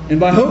now, and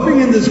by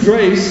hoping in this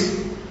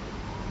grace,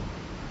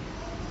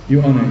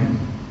 you honor Him.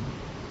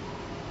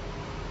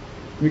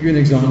 Let me give you an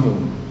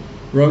example.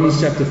 Romans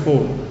chapter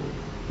 4,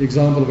 the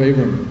example of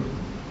Abraham.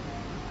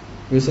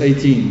 Verse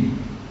 18,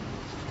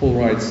 Paul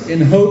writes,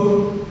 in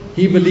hope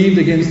he believed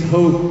against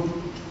hope,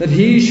 that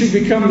he should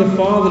become the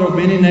father of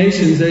many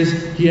nations, as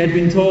he had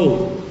been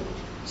told,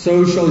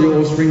 so shall your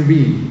offspring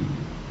be.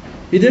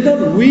 He did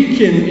not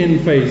weaken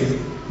in faith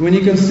when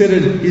he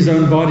considered his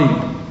own body,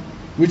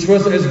 which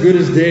was as good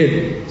as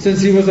dead,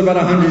 since he was about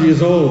 100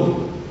 years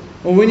old,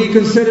 or when he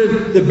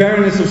considered the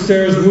barrenness of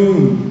Sarah's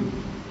womb.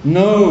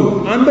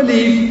 No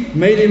unbelief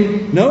made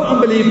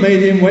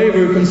him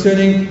waver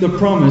concerning the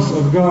promise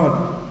of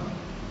God.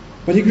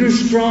 But he grew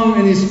strong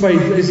in his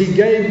faith as he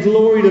gave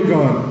glory to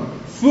God,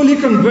 fully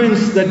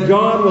convinced that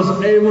God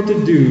was able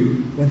to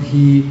do what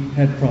he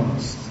had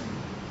promised.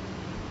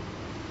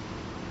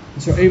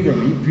 And so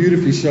Abram, he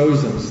beautifully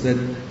shows us that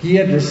he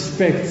had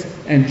respect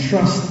and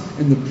trust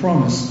in the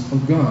promise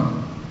of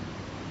God.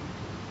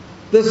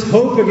 This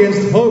hope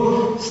against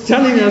hope is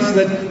telling us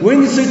that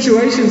when the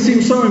situation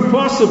seems so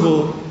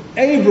impossible,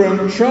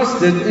 Abram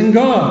trusted in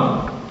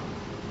God.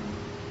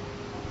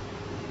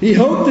 He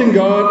hoped in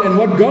God and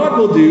what God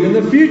will do in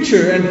the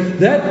future, and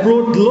that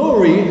brought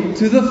glory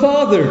to the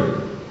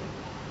Father.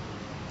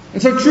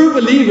 And so, true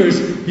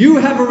believers, you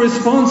have a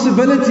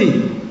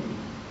responsibility.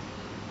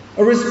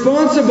 A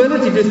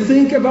responsibility to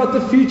think about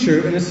the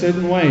future in a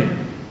certain way.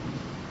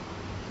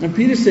 And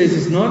Peter says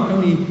it's not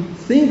only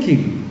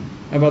thinking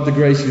about the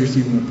grace you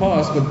received in the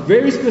past, but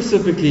very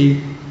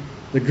specifically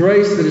the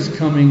grace that is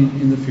coming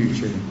in the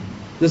future.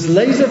 This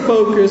laser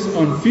focus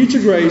on future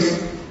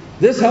grace,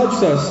 this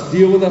helps us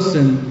deal with our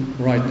sin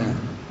right now.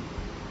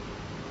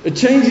 It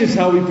changes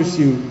how we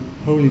pursue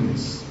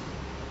holiness.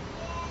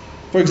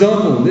 For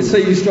example, let's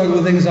say you struggle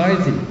with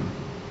anxiety.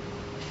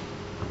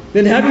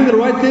 Then having the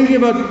right thinking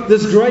about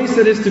this grace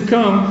that is to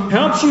come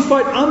helps you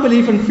fight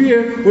unbelief and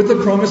fear with the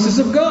promises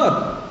of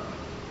God.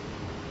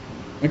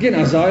 Again,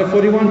 Isaiah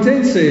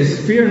 41:10 says,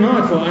 "Fear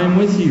not, for I am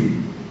with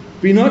you.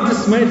 Be not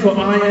dismayed, for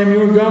I am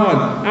your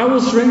God. I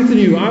will strengthen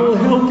you. I will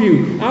help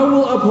you. I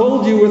will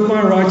uphold you with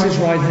my righteous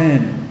right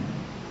hand."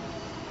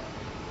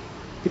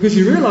 Because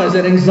you realize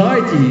that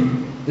anxiety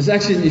is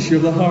actually an issue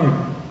of the heart.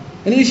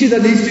 An issue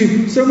that leads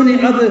to so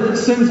many other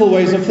sinful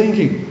ways of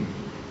thinking.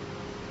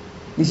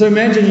 And so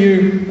imagine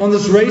you're on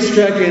this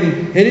racetrack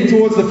and heading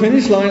towards the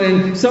finish line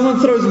and someone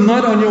throws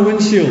mud on your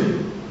windshield.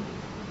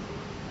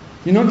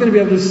 You're not going to be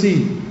able to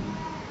see.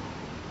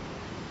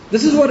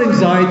 This is what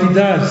anxiety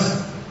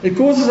does. It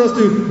causes us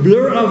to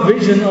blur our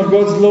vision of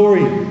God's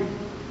glory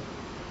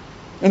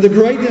and the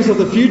greatness of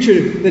the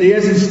future that He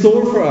has in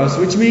store for us,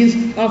 which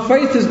means our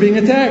faith is being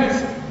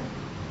attacked.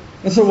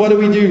 And so what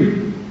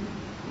do?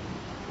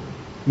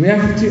 We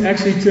have to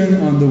actually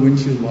turn on the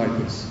windshield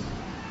wipers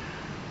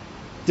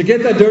to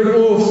get that dirt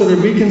off so that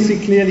we can see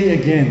clearly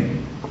again.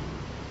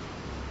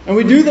 And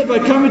we do that by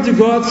coming to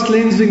God's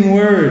cleansing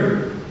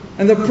Word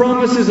and the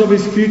promises of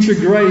His future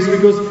grace,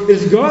 because it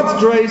is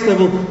God's grace that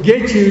will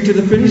get you to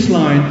the finish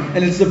line,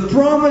 and it's the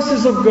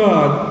promises of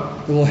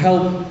God that will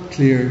help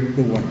clear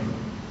the way.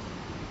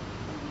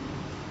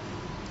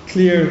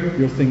 Clear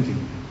your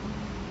thinking.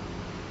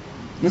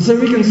 And so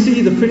we can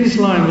see the finish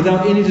line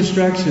without any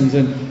distractions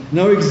and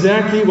know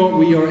exactly what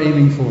we are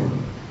aiming for.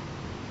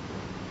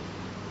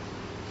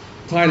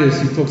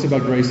 Titus, he talks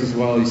about grace as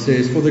well. He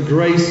says, "For the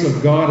grace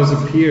of God has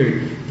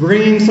appeared,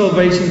 bringing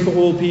salvation for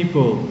all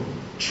people,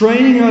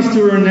 training us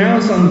to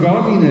renounce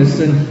ungodliness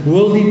and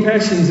worldly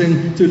passions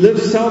and to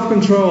live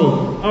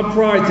self-controlled,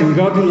 upright and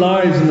godly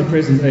lives in the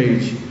present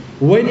age,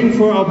 waiting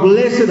for our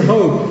blessed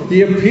hope,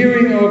 the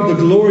appearing of the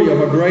glory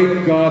of our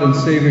great God and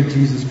Savior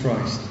Jesus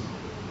Christ,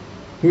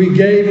 who He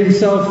gave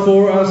Himself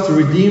for us to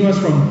redeem us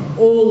from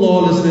all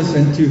lawlessness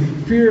and to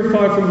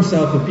purify for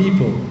Himself a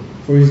people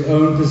for His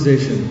own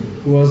possession,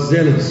 who are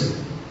zealous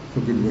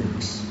for good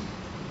works."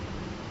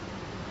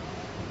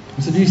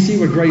 And so do you see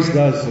what grace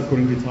does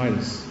according to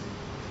Titus?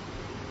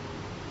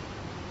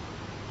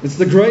 It's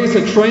the grace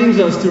that trains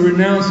us to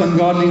renounce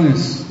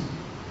ungodliness.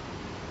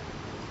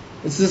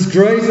 It's this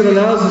grace that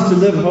allows us to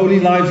live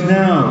holy lives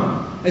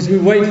now as we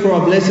wait for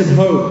our blessed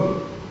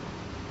hope.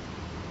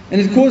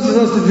 And it causes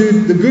us to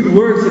do the good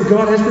works that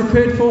God has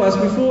prepared for us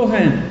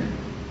beforehand.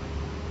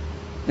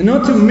 And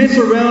not to mess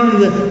around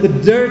in the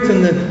dirt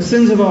and the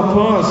sins of our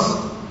past.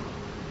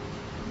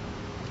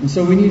 And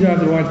so we need to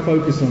have the right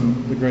focus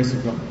on the grace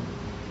of God.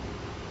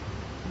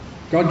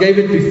 God gave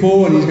it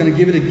before and He's going to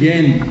give it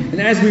again.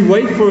 And as we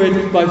wait for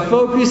it, by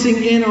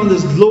focusing in on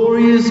this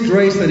glorious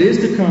grace that is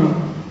to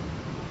come,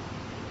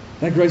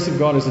 that grace of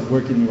God is at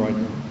work in you right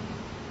now.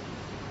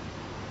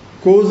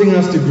 Causing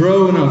us to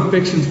grow in our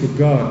affections for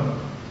God.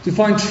 To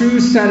find true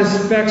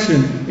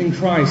satisfaction in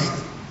Christ.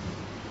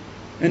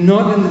 And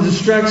not in the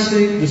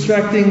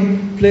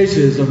distracting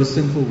pleasures of a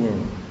sinful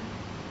world.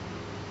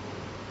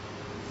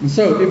 And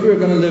so, if we're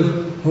going to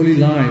live holy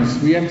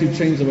lives, we have to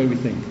change the way we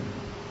think.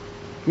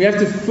 We have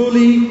to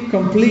fully,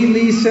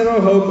 completely set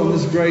our hope on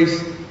this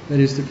grace that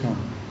is to come.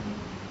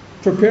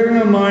 Preparing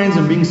our minds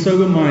and being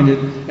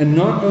sober-minded. And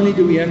not only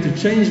do we have to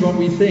change what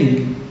we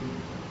think,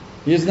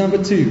 here's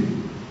number 2.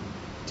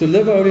 To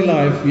live a holy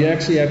life, you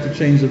actually have to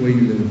change the way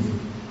you live.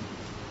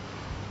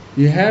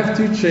 You have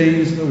to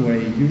change the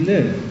way you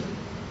live.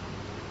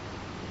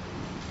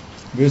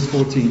 Verse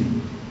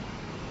 14.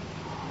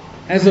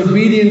 As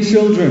obedient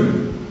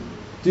children,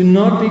 do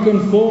not be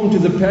conformed to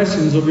the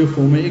passions of your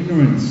former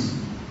ignorance.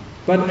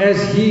 But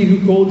as He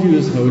who called you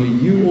is holy,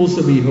 you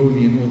also be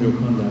holy in all your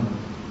conduct.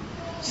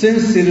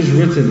 Since it is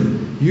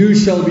written, "You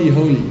shall be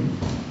holy,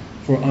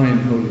 for I am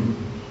holy."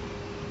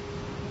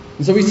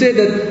 And so we said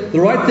that the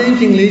right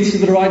thinking leads to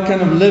the right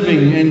kind of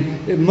living,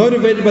 and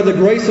motivated by the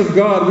grace of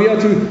God, we are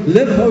to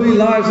live holy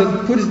lives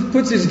that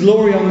puts His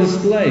glory on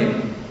display.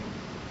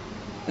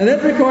 And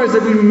that requires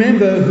that we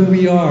remember who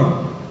we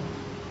are.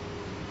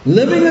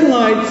 Living in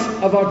light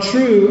of our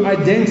true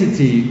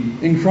identity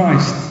in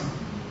Christ.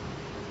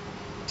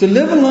 To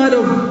live in light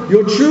of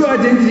your true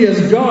identity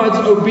as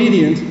God's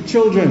obedient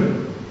children.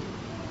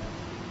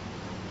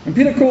 And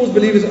Peter calls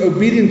believers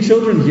obedient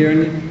children here,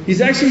 and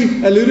he's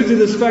actually alluded to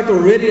this fact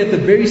already at the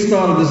very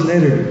start of this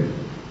letter.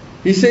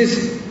 He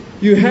says,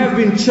 you have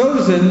been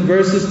chosen,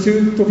 verses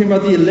 2, talking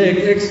about the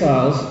elect,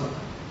 exiles,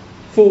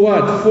 for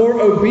what?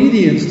 For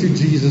obedience to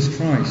Jesus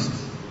Christ.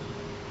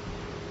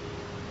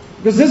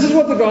 Because this is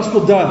what the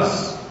gospel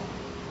does.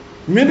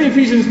 Remember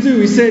Ephesians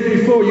 2, he said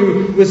before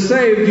you were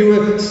saved, you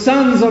were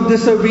sons of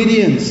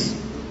disobedience.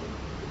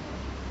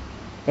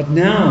 But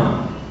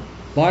now,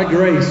 by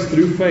grace,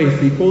 through faith,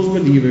 He calls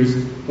believers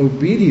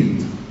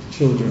obedient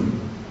children.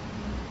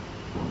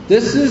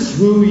 This is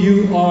who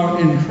you are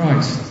in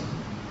Christ.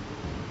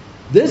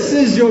 This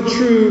is your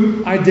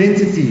true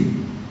identity.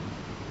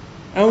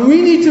 And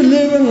we need to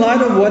live in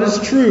light of what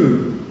is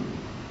true.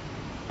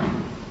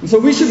 And so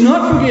we should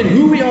not forget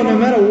who we are no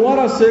matter what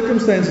our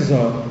circumstances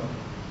are.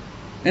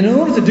 And in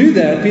order to do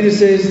that, Peter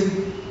says,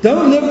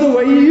 don't live the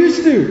way you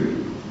used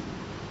to.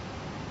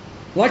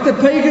 Like the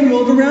pagan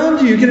world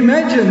around you. You can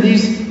imagine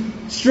these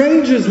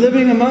strangers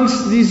living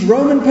amongst these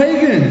Roman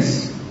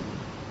pagans.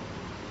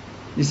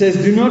 He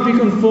says, do not be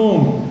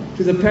conformed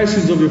to the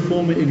passions of your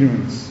former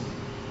ignorance.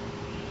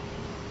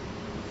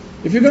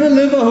 If you're going to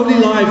live a holy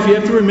life, you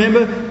have to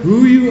remember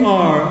who you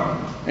are,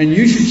 and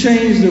you should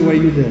change the way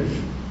you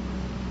live.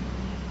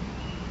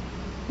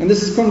 And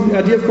this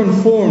idea of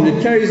conformed,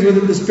 it carries with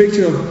it this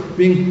picture of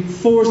being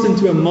forced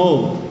into a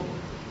mold.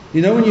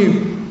 You know when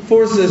you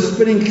force a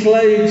spinning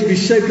clay to be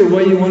shaped the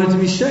way you want it to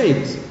be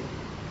shaped.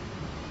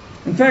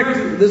 In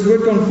fact, this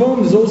word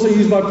conformed is also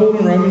used by Paul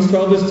in Romans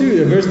 12 verse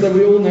 2, a verse that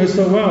we all know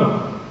so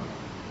well.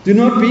 Do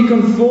not be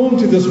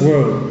conformed to this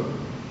world,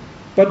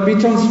 but be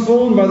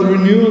transformed by the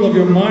renewal of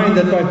your mind,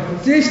 that by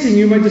testing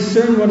you may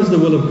discern what is the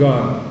will of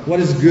God, what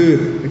is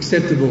good,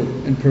 acceptable,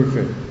 and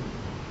perfect.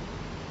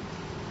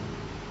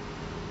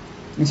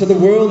 And so the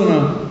world and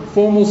our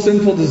formal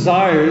sinful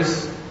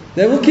desires,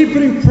 they will keep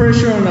putting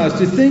pressure on us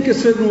to think a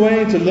certain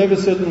way and to live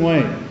a certain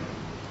way.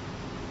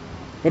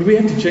 But we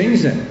have to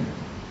change that.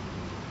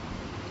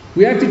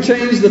 We have to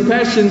change the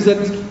passions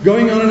that's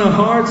going on in our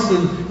hearts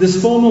and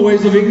these former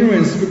ways of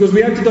ignorance, because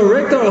we have to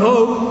direct our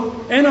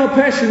hope and our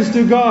passions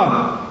to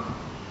God.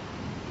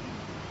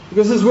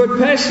 Because this word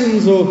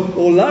passions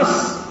or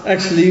lust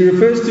actually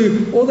refers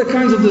to all the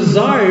kinds of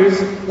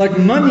desires like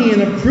money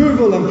and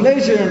approval and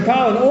pleasure and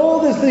power and all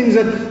the things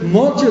that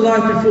marked your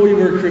life before you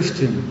were a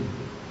Christian.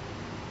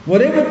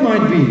 Whatever it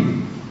might be.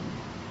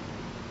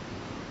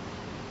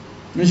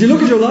 And as you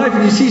look at your life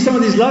and you see some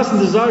of these lusts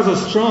and desires are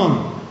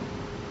strong.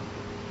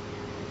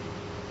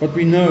 But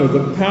we know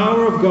the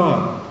power of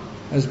God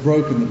has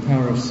broken the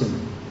power of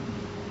sin.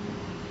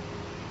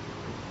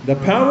 The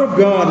power of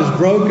God has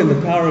broken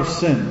the power of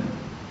sin.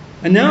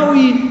 And now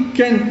we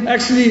can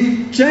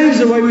actually change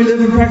the way we live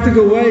in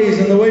practical ways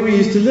and the way we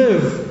used to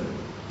live.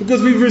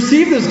 Because we've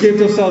received this gift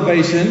of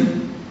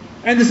salvation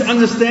and this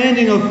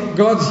understanding of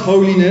God's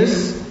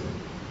holiness.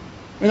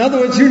 In other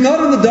words, you're not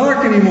in the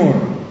dark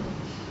anymore.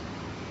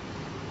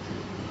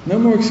 No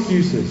more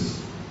excuses.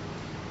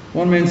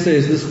 One man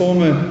says this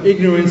former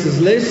ignorance is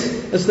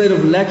less a state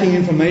of lacking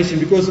information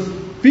because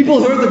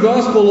people heard the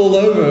gospel all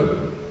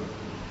over,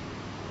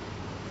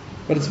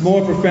 but it's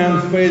more a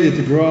profound failure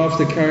to grasp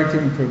the character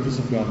and purpose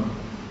of God.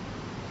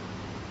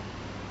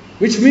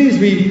 Which means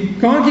we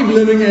can't keep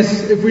living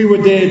as if we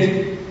were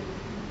dead,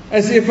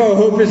 as if our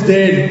hope is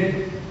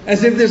dead,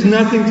 as if there's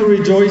nothing to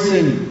rejoice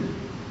in.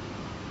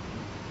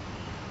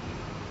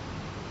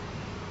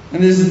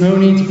 And there's no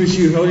need to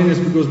pursue holiness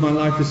because my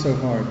life is so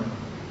hard.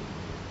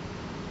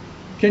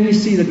 Can you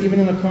see that even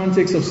in the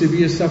context of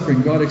severe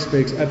suffering, God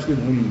expects absolute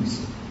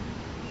holiness?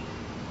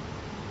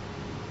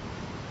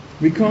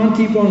 We can't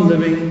keep on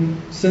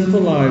living sinful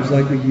lives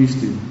like we used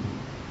to.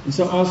 And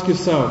so ask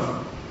yourself,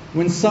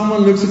 when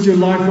someone looks at your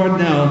life right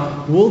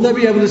now, will they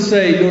be able to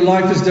say your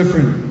life is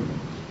different?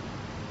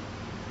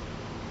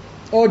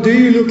 Or do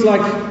you look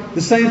like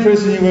the same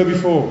person you were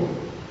before?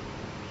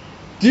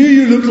 Do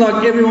you look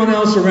like everyone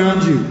else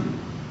around you?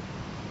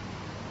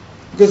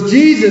 Because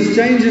Jesus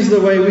changes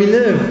the way we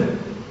live.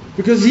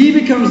 Because He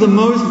becomes the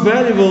most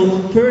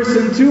valuable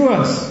person to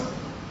us.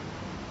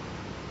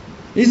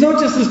 He's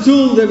not just this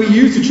tool that we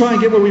use to try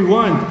and get what we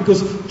want.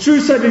 Because true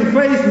saving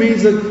faith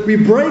means that we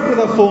break with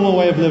our former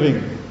way of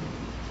living.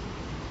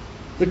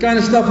 The kind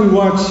of stuff we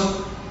watch,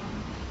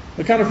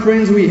 the kind of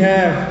friends we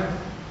have,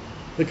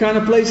 the kind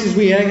of places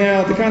we hang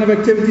out, the kind of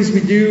activities we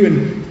do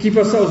and keep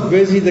ourselves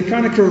busy, the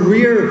kind of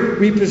career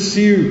we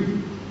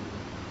pursue,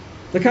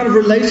 the kind of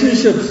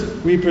relationships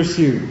we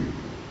pursue.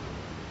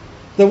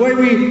 The way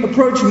we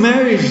approach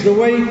marriage, the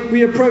way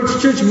we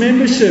approach church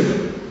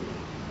membership,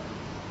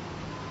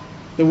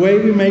 the way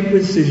we make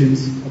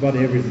decisions about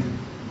everything.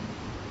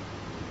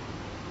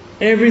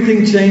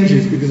 Everything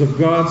changes because of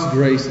God's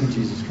grace in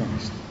Jesus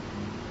Christ.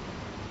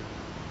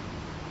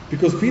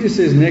 Because Peter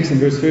says next in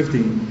verse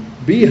 15,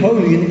 be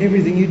holy in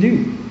everything you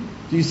do.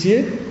 Do you see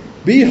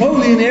it? Be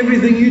holy in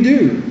everything you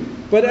do.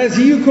 But as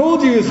He who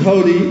called you is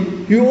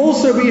holy, you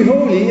also be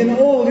holy in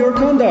all your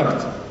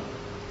conduct.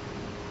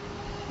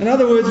 In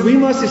other words, we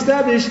must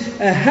establish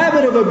a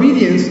habit of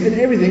obedience in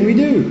everything we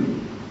do.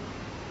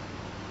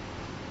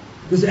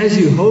 Because as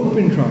you hope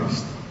in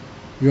Christ,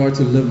 you are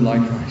to live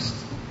like Christ.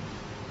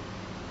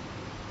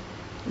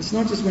 It's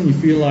not just when you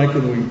feel like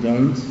it or you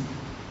don't.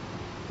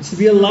 It's to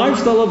be a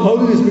lifestyle of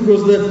holiness,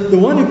 because the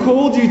one who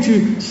called you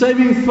to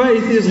saving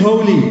faith is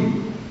holy.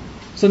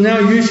 So now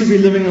you should be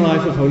living a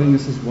life of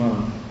holiness as well.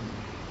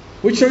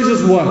 Which shows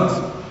us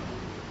what?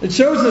 It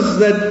shows us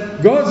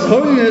that God's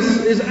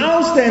holiness is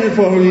our standard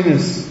for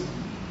holiness.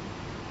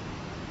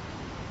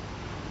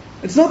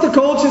 It's not the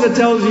culture that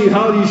tells you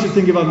how you should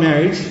think about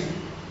marriage.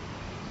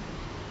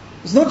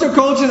 It's not your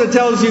culture that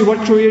tells you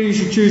what career you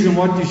should choose and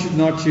what you should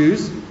not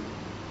choose.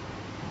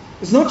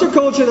 It's not your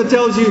culture that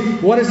tells you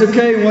what is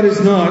okay and what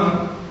is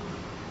not.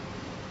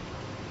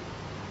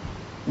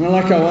 And I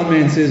like how one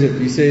man says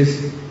it. He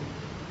says,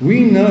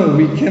 we know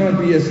we cannot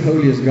be as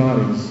holy as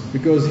God is,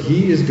 because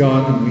He is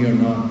God and we are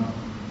not.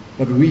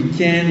 But we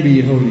can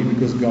be holy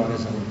because God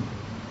is holy.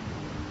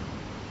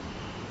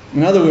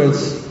 In other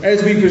words,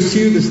 as we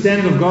pursue the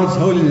standard of God's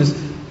holiness,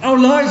 our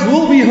lives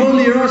will be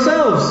holier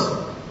ourselves.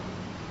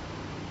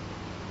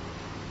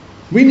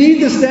 We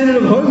need the standard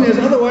of holiness,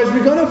 otherwise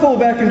we're going to fall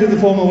back into the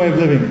former way of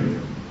living.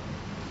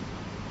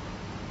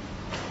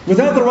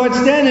 Without the right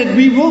standard,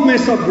 we will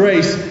mess up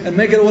grace and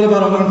make it all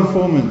about our own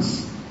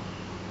performance.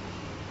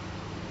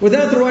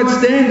 Without the right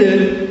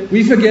standard,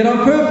 we forget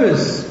our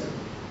purpose.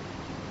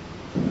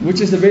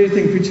 Which is the very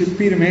thing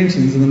Peter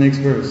mentions in the next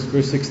verse,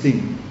 verse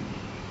 16.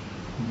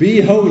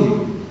 Be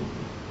holy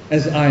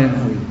as I am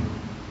holy.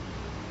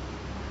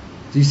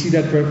 Do you see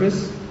that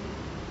purpose?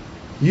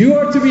 You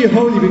are to be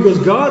holy because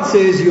God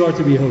says you are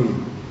to be holy.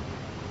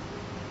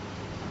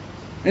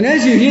 And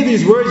as you hear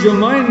these words, your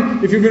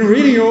mind, if you've been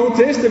reading your Old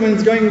Testament,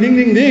 it's going ding,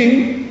 ding,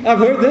 ding. I've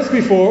heard this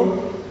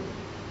before.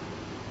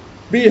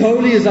 Be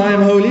holy as I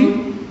am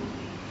holy.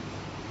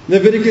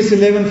 Leviticus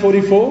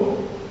 11:44.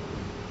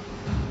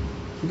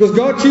 Because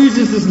God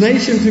chooses this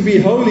nation to be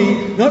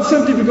holy, not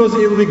simply because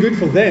it will be good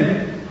for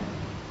them,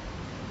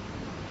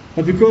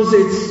 but because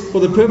it's for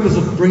the purpose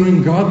of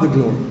bringing God the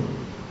glory.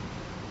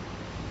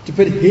 To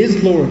put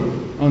His glory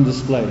on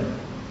display.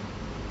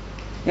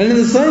 And in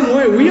the same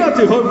way, we are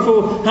to hope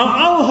for how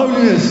our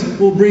holiness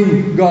will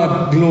bring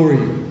God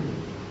glory.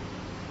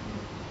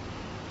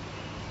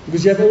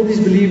 Because you have all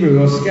these believers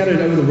who are scattered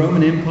over the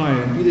Roman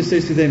Empire, and Peter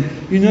says to them,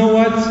 you know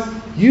what?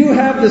 You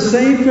have the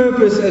same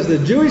purpose as the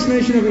Jewish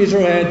nation of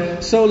Israel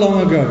had so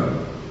long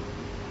ago.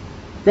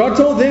 God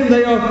told them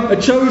they are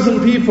a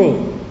chosen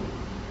people.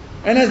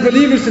 And as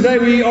believers today,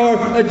 we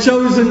are a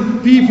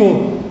chosen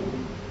people.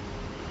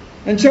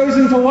 And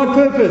chosen for what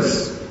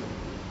purpose?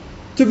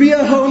 To be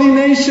a holy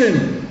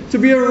nation. To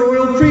be a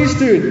royal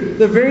priesthood.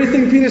 The very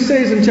thing Peter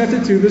says in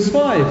chapter 2, verse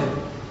 5.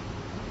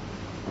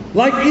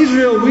 Like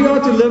Israel, we are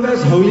to live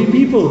as holy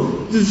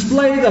people. To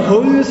display the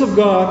holiness of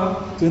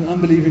God to an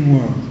unbelieving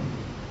world.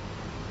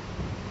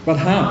 But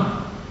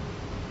how?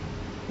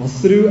 Well,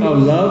 through our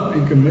love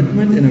and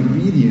commitment and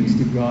obedience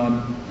to God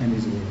and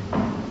His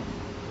Word.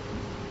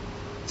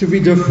 To be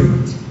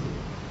different.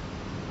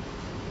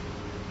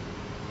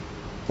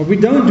 But we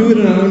don't do it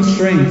in our own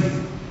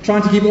strength,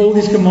 trying to keep all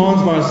these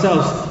commands by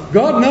ourselves.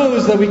 God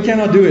knows that we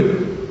cannot do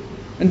it.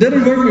 And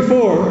didn't work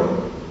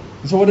before.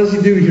 So what does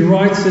He do? He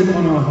writes it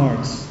on our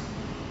hearts.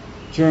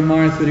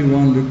 Jeremiah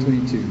 31, Luke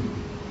 22.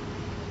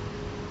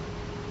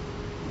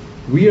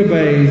 We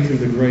obey through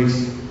the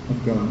grace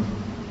of God.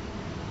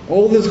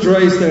 All this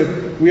grace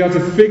that we are to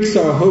fix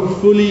our hope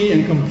fully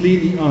and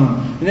completely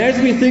on. And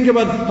as we think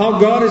about how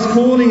God is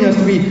calling us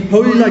to be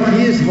holy like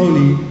He is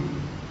holy,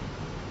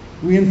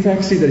 we in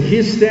fact see that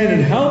His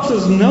standard helps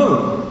us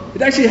know.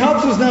 It actually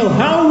helps us know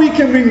how we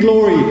can bring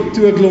glory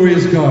to a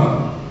glorious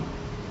God.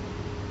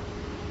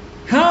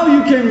 How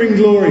you can bring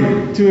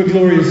glory to a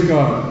glorious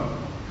God.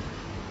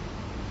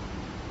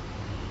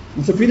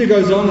 And so Peter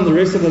goes on in the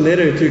rest of the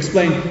letter to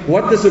explain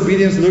what this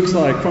obedience looks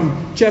like.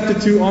 From chapter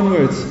 2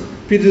 onwards,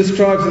 Peter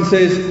describes and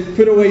says,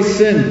 put away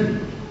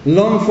sin,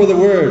 long for the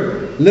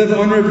word, live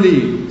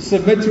honorably,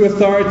 submit to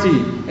authority,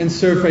 and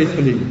serve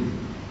faithfully.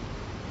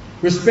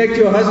 Respect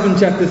your husband,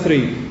 chapter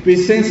 3. Be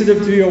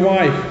sensitive to your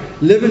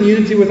wife. Live in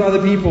unity with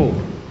other people.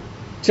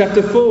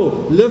 Chapter 4.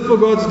 Live for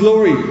God's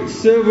glory.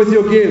 Serve with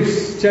your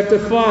gifts. Chapter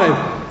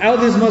 5.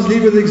 Elders must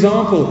lead with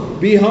example.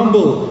 Be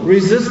humble.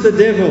 Resist the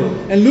devil.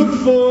 And look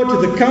forward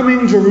to the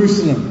coming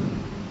Jerusalem.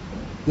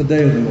 The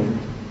day of the Lord.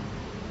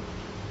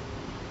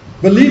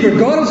 Believer,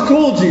 God has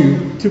called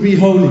you to be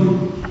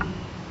holy.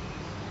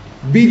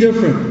 Be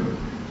different.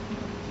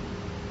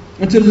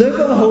 And to live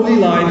a holy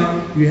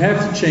life, you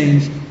have to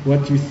change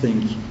what you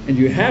think. And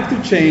you have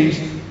to change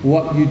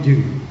what you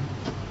do.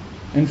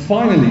 And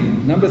finally,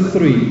 number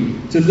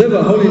 3, to live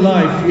a holy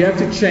life, you have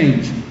to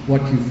change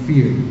what you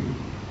feel.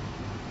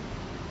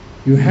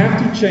 You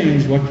have to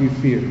change what you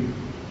fear.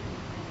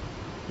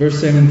 Verse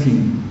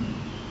 17.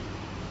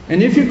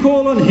 And if you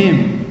call on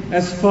Him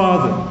as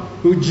Father,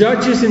 who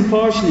judges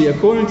impartially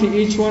according to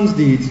each one's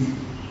deeds,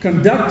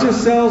 conduct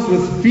yourselves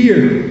with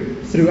fear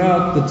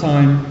throughout the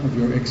time of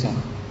your exile.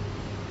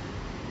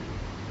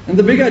 And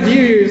the big idea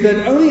here is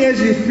that only as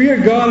you fear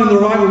God in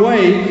the right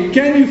way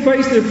can you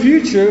face the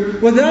future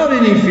without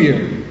any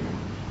fear.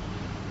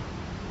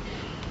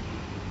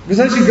 Because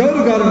as you go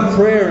to God in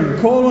prayer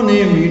and call on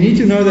Him, you need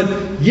to know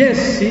that,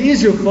 yes, He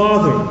is your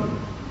Father.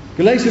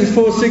 Galatians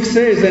 4:6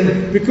 says,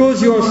 and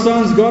because you are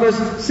sons, God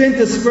has sent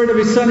the Spirit of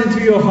His Son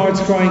into your hearts,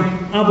 crying,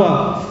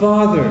 Abba,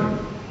 Father.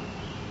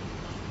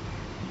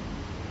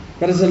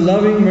 But as a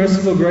loving,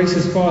 merciful,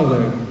 gracious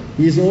Father,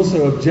 He is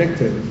also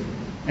objective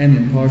and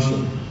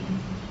impartial.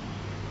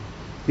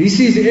 He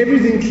sees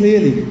everything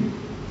clearly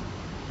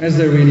as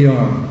they really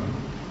are.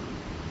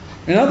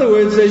 In other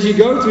words, as you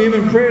go to Him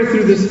in prayer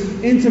through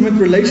this intimate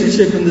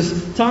relationship and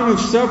this time of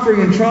suffering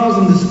and trials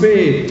and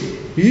despair,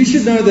 you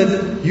should know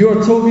that you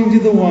are talking to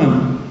the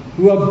one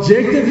who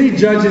objectively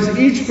judges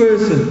each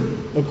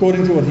person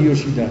according to what he or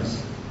she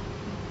does.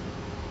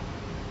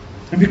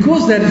 And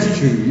because that is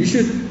true, you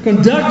should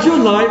conduct your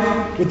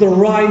life with the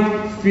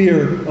right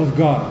fear of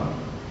God.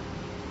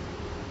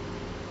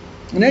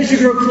 And as you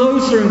grow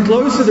closer and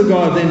closer to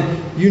God,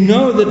 then you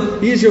know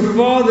that He is your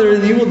Father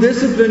and He will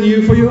discipline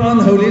you for your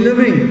unholy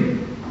living.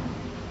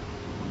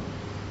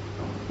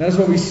 That's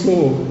what we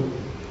saw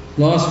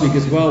last week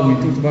as well when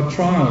we talked about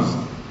trials.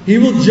 He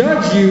will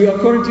judge you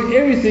according to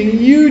everything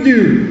you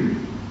do,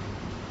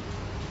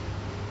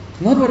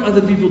 not what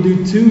other people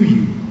do to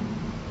you.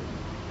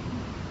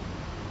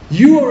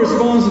 You are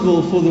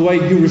responsible for the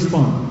way you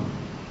respond.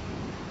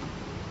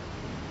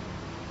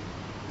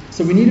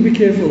 So we need to be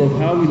careful of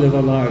how we live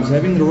our lives,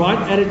 having the right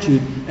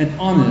attitude and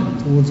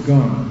honor towards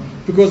God.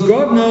 Because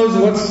God knows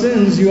what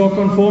sins you are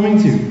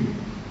conforming to.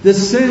 The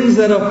sins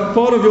that are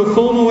part of your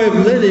former way of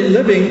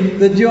living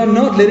that you are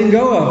not letting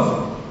go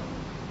of.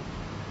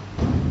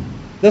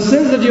 The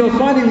sins that you are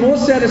finding more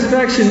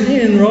satisfaction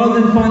in rather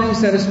than finding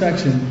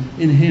satisfaction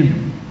in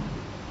Him.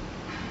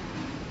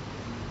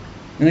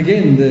 And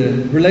again,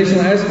 the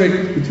relational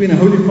aspect between a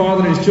Holy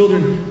Father and His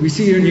children, we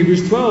see here in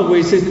Hebrews 12, where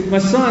He says, My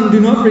son, do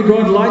not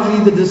regard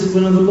lightly the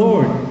discipline of the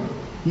Lord,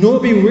 nor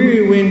be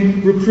weary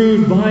when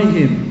reproved by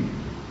Him.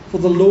 For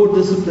the Lord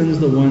disciplines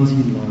the ones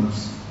He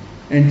loves,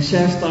 and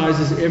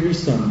chastises every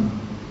son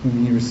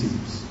whom He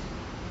receives.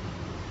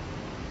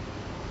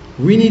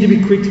 We need to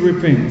be quick to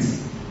repent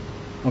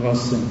of our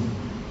sin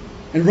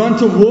and run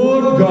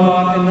toward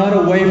God and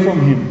not away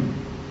from Him.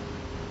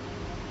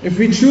 If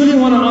we truly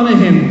want to honor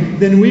Him,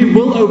 then we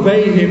will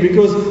obey Him,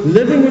 because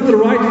living with the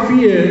right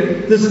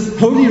fear, this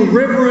holy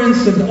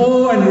reverence and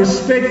awe and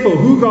respect for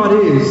who God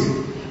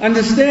is,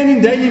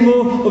 understanding daily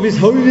more of His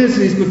holiness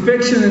and His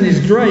perfection and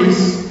His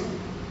grace,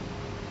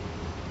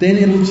 then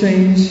it will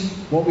change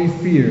what we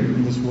fear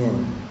in this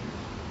world.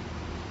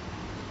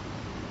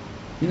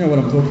 You know what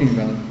I'm talking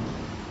about.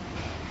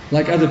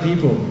 Like other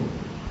people.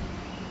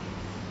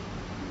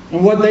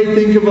 And what they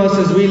think of us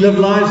as we live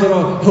lives that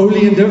are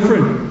holy and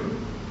different.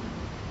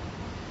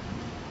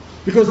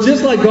 Because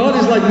just like God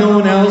is like no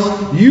one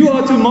else, you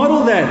are to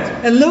model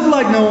that and live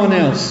like no one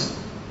else.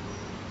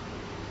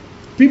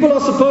 People are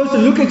supposed to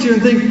look at you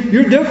and think,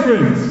 you're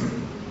different.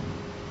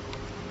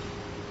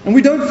 And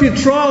we don't fear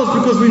trials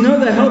because we know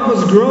they help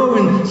us grow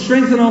and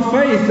strengthen our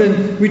faith.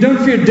 And we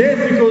don't fear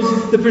death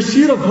because the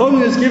pursuit of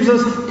holiness gives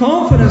us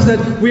confidence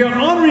that we are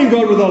honoring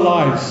God with our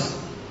lives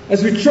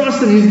as we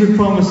trust in His good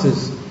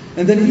promises.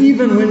 And then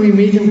even when we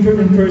meet Him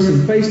in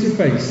person, face to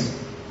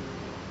face,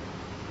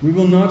 we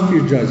will not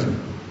fear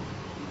judgment.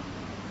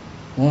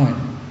 Why?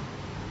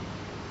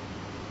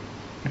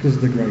 Because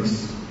of the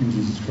grace in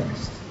Jesus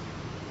Christ.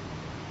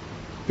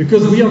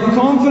 Because we are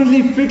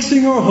confidently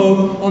fixing our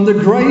hope on the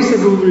grace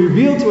that will be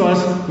revealed to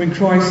us when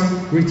Christ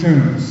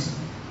returns.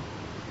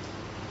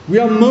 We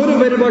are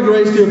motivated by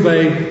grace to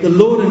obey the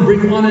Lord and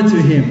bring honor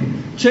to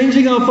Him,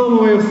 changing our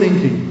former way of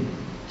thinking,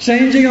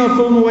 changing our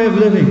former way of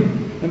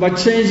living, and by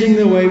changing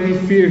the way we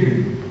fear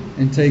Him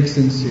and take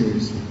sin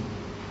seriously.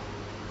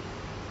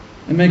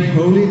 And make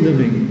holy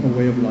living a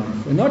way of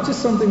life, and not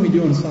just something we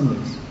do on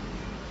Sundays.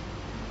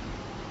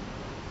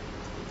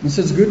 And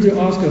so it's good to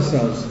ask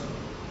ourselves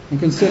and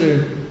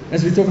consider,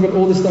 as we talk about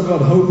all this stuff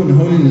about hope and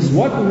holiness,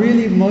 what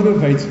really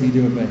motivates me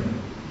to obey?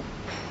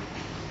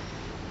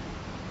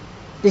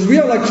 Because we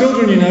are like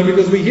children,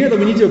 because we hear that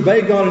we need to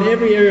obey God in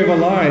every area of our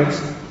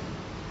lives,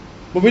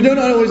 but we don't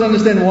always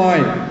understand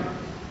why.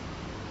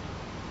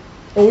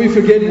 Or we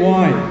forget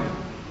why.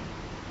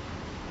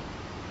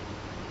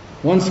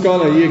 One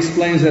scholar, he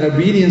explains that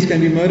obedience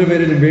can be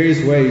motivated in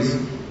various ways.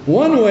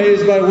 One way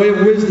is by way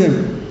of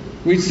wisdom,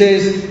 which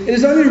says, it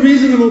is only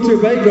reasonable to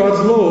obey God's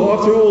law.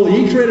 After all,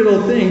 He created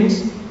all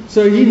things,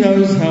 so He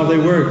knows how they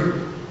work.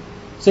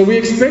 So we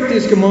expect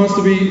His commands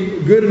to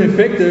be good and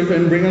effective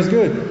and bring us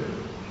good.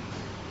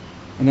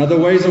 Another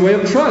way is a way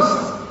of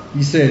trust,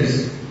 he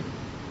says.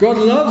 God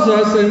loves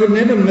us and would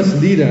never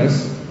mislead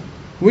us.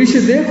 We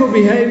should therefore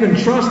behave and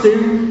trust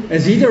Him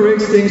as He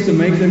directs things to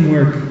make them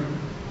work.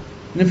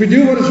 And if we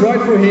do what is right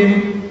for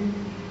Him,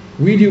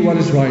 we do what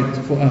is right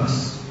for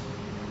us.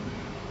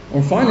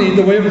 Or finally,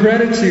 the way of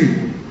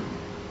gratitude.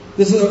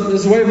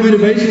 This way of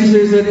motivation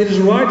says that it is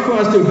right for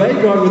us to obey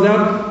God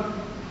without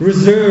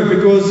reserve,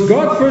 because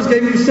God first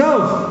gave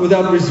Himself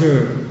without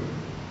reserve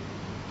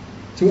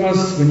to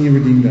us when He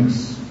redeemed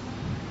us.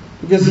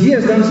 Because He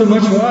has done so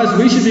much for us,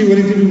 we should be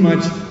willing to do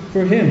much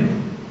for Him.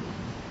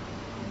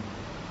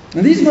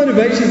 And these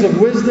motivations of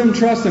wisdom,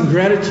 trust, and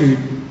gratitude,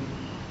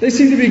 they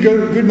seem to be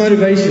good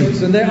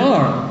motivations, and they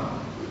are.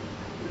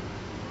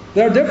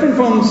 They are different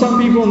from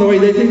some people in the way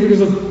they think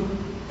because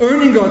of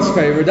earning God's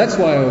favor. That's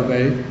why I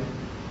obey.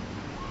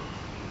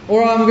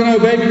 Or I'm going to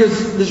obey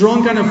because there's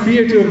wrong kind of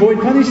fear to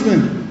avoid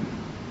punishment.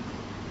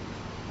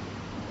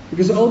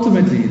 Because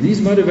ultimately,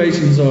 these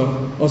motivations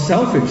are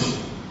selfish.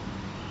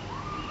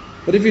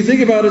 But if you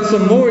think about it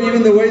some more,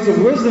 even the ways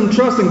of wisdom,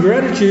 trust, and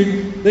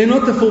gratitude, they're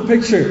not the full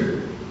picture.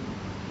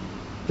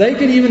 They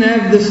can even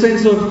have this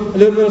sense of a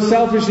little bit of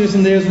selfishness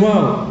in there as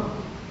well.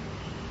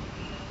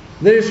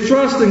 There's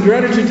trust and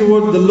gratitude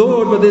toward the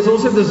Lord, but there's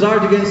also desire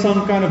to gain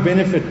some kind of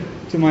benefit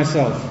to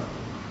myself.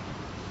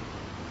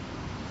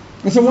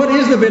 And so what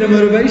is the better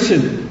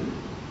motivation?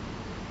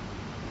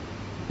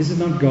 Is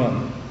it not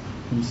God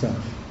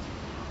Himself?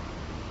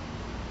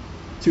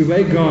 To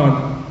obey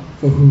God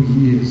for who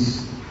He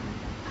is.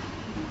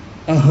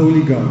 A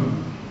holy God.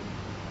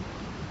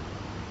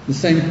 The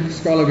same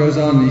scholar goes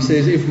on and he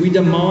says, if we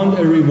demand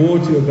a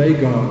reward to obey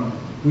God,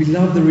 we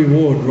love the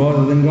reward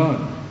rather than God.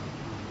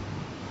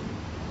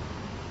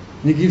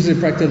 And he gives a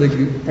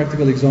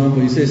practical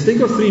example. He says,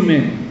 think of 3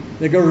 men.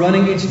 They go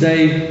running each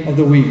day of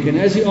the week. And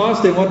as you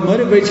ask them what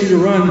motivates you to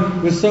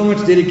run with so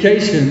much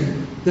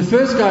dedication, the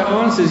first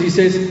guy answers, he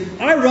says,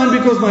 I run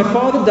because my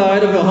father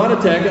died of a heart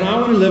attack and I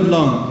want to live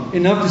long,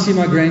 enough to see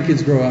my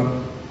grandkids grow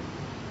up.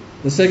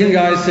 The second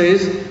guy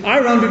says,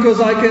 I run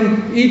because I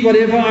can eat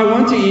whatever I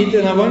want to eat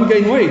and I won't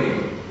gain weight.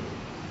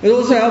 It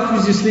also helps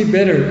me to sleep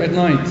better at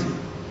night.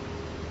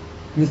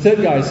 And the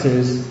third guy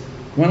says,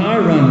 when I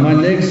run, my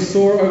legs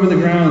soar over the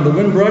ground, the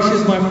wind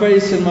brushes my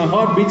face and my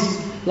heart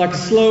beats like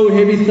slow,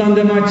 heavy thunder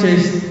in my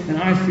chest, and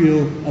I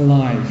feel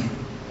alive.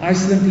 I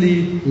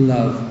simply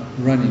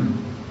love running.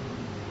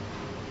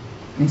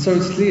 And so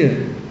it's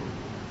clear.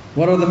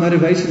 What are the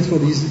motivations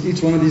for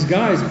each one of these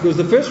guys? Because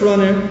the first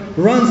runner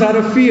runs out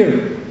of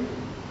fear,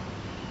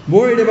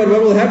 worried about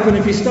what will happen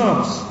if he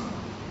stops.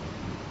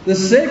 The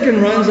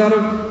second runs out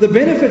of the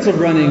benefits of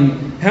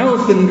running,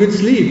 health and good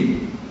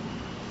sleep.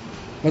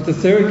 But the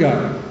third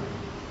guy,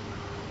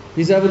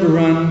 he's able to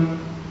run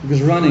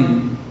because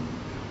running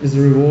is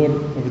the reward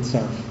of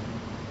itself.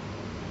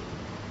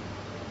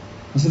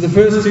 And so the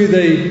first two,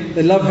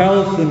 they love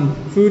health and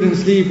food and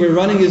sleep, where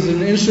running is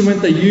an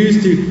instrument they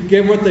use to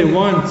get what they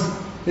want.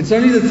 It's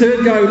only the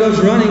third guy who loves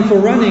running for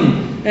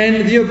running.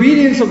 And the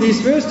obedience of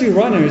these first two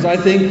runners, I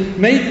think,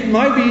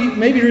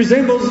 maybe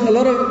resembles a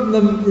lot of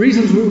the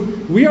reasons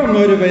we are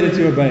motivated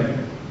to obey.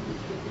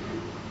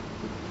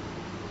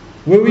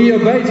 Where we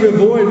obey to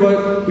avoid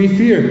what we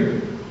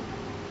fear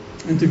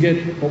and to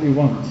get what we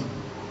want.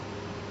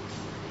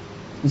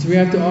 And so we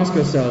have to ask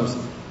ourselves,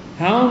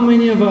 how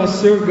many of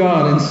us serve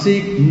God and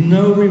seek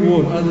no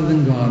reward other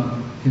than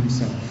God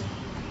Himself?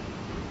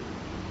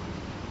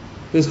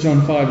 1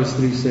 John 5 verse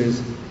 3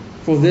 says,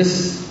 for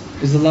this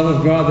is the love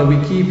of God, that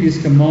we keep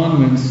His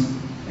commandments,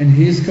 and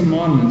His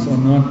commandments are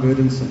not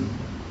burdensome.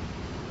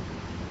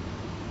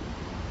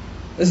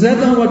 Is that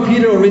not what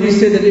Peter already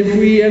said, that if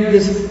we have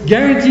this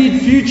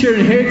guaranteed future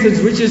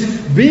inheritance, which is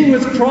being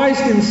with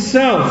Christ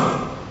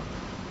Himself,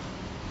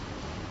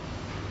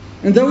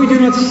 and though we do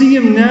not see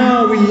Him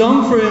now, we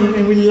long for Him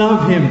and we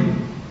love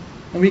Him,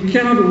 and we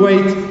cannot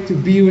wait to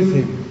be with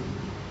Him.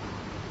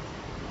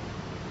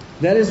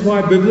 That is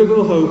why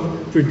biblical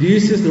hope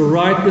produces the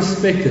right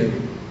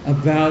perspective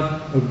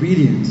about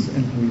obedience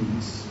and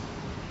holiness.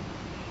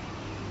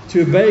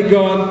 To obey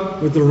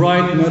God with the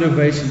right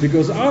motivation,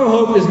 because our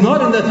hope is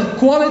not in the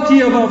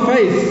quality of our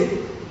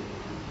faith,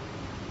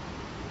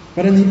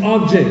 but in the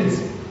object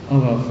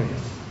of our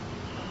faith,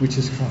 which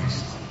is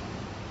Christ.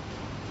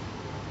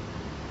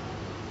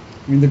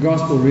 I mean, the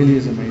gospel really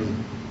is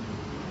amazing.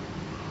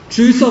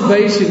 True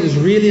salvation is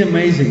really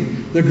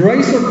amazing. The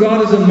grace of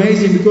God is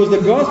amazing, because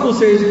the gospel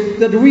says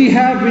that we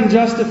have been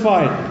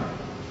justified,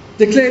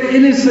 declared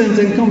innocent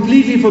and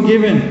completely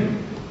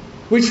forgiven,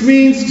 which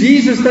means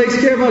Jesus takes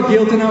care of our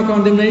guilt and our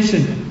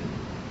condemnation.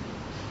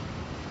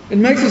 It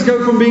makes us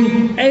go from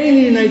being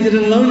alienated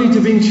and lonely to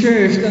being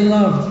cherished and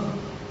loved.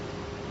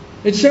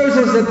 It shows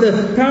us that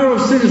the power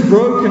of sin is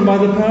broken by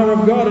the power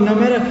of God, and no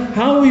matter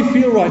how we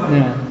feel right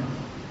now,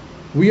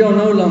 we are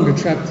no longer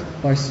trapped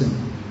by sin.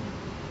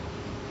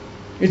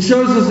 It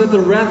shows us that the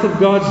wrath of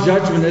God's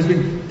judgment has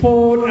been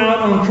poured out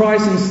on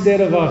Christ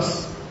instead of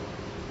us.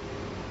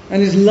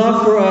 And His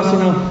love for us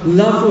and our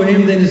love for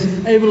Him then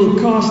is able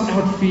to cast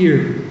out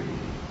fear.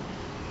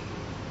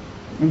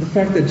 And the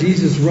fact that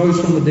Jesus rose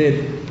from the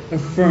dead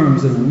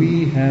affirms that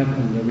we have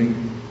a living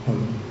hope.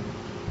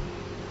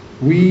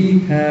 We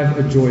have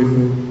a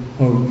joyful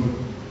hope.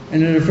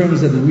 And it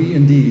affirms that we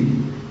indeed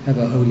have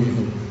a holy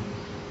hope.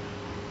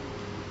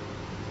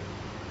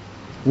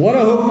 What a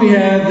hope we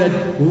have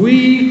that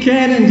we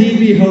can indeed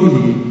be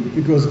holy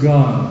because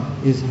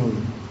God is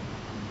holy.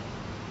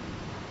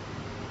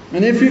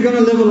 And if you're going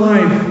to live a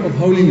life of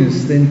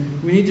holiness,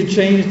 then we need to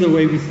change the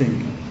way we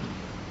think.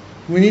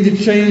 We need to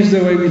change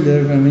the way we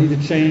live, and we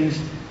need to change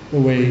the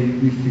way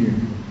we feel.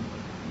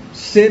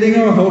 Setting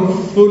our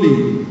hope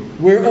fully.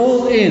 We're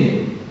all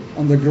in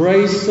on the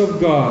grace of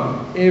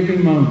God every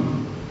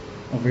moment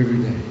of every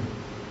day.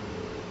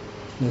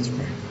 Let's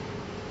pray.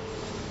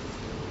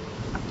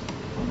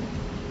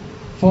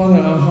 Father,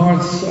 our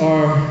hearts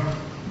are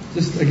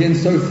just again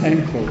so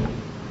thankful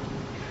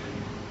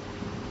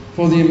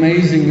for the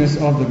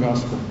amazingness of the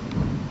gospel.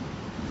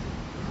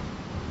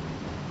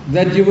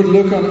 That you would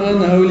look on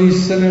unholy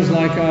sinners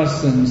like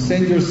us and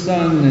send your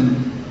Son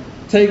and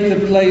take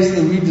the place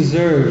that we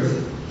deserved.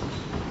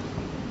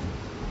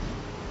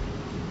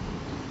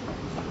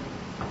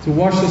 To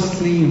wash us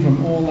clean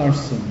from all our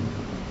sin.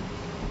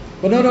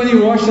 But not only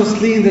wash us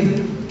clean,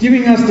 but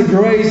giving us the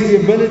grace,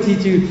 the ability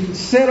to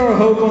set our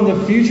hope on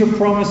the future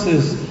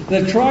promises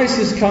that Christ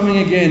is coming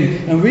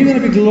again and we're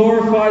going to be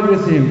glorified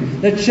with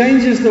Him. That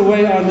changes the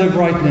way I live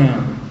right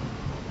now.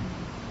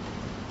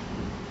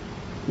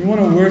 We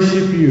want to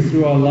worship you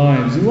through our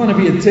lives. We want to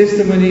be a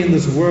testimony in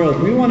this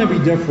world. We want to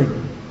be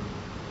different.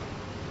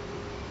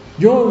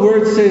 Your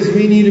word says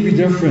we need to be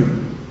different.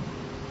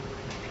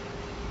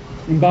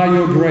 And by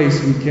your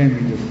grace we can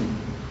be different.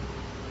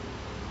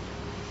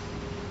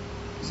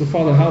 So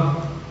Father,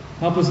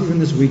 help us even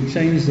this week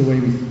change the way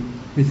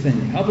we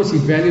think. Help us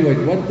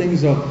evaluate what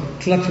things are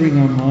cluttering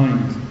our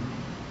mind.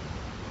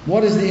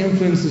 What is the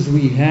influences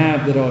we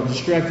have that are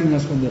distracting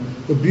us from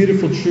the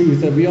beautiful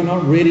truth that we are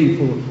not ready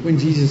for when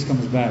Jesus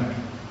comes back?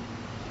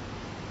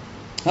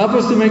 Help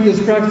us to make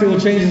those practical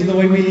changes in the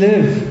way we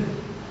live.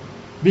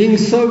 Being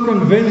so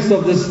convinced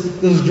of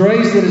this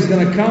grace that is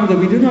going to come that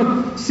we do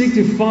not seek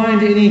to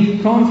find any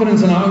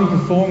confidence in our own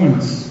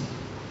performance.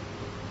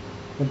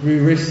 But we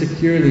rest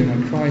securely in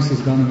what Christ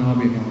has done on our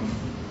behalf.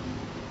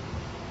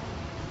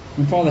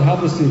 And Father,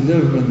 help us to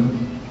live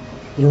in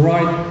the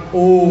right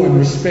awe and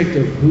respect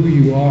of who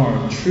you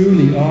are,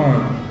 truly are,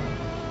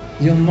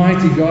 the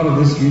Almighty God of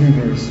this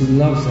universe who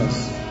loves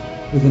us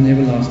with an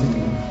everlasting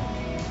love.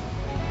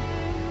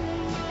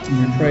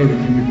 And we pray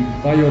that you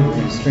would, by your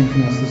grace,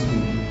 strengthen us this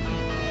week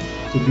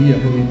to be a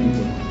holy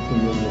people for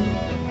your word.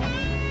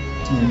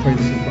 And we pray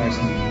this in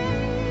Christ's name.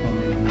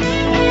 Amen.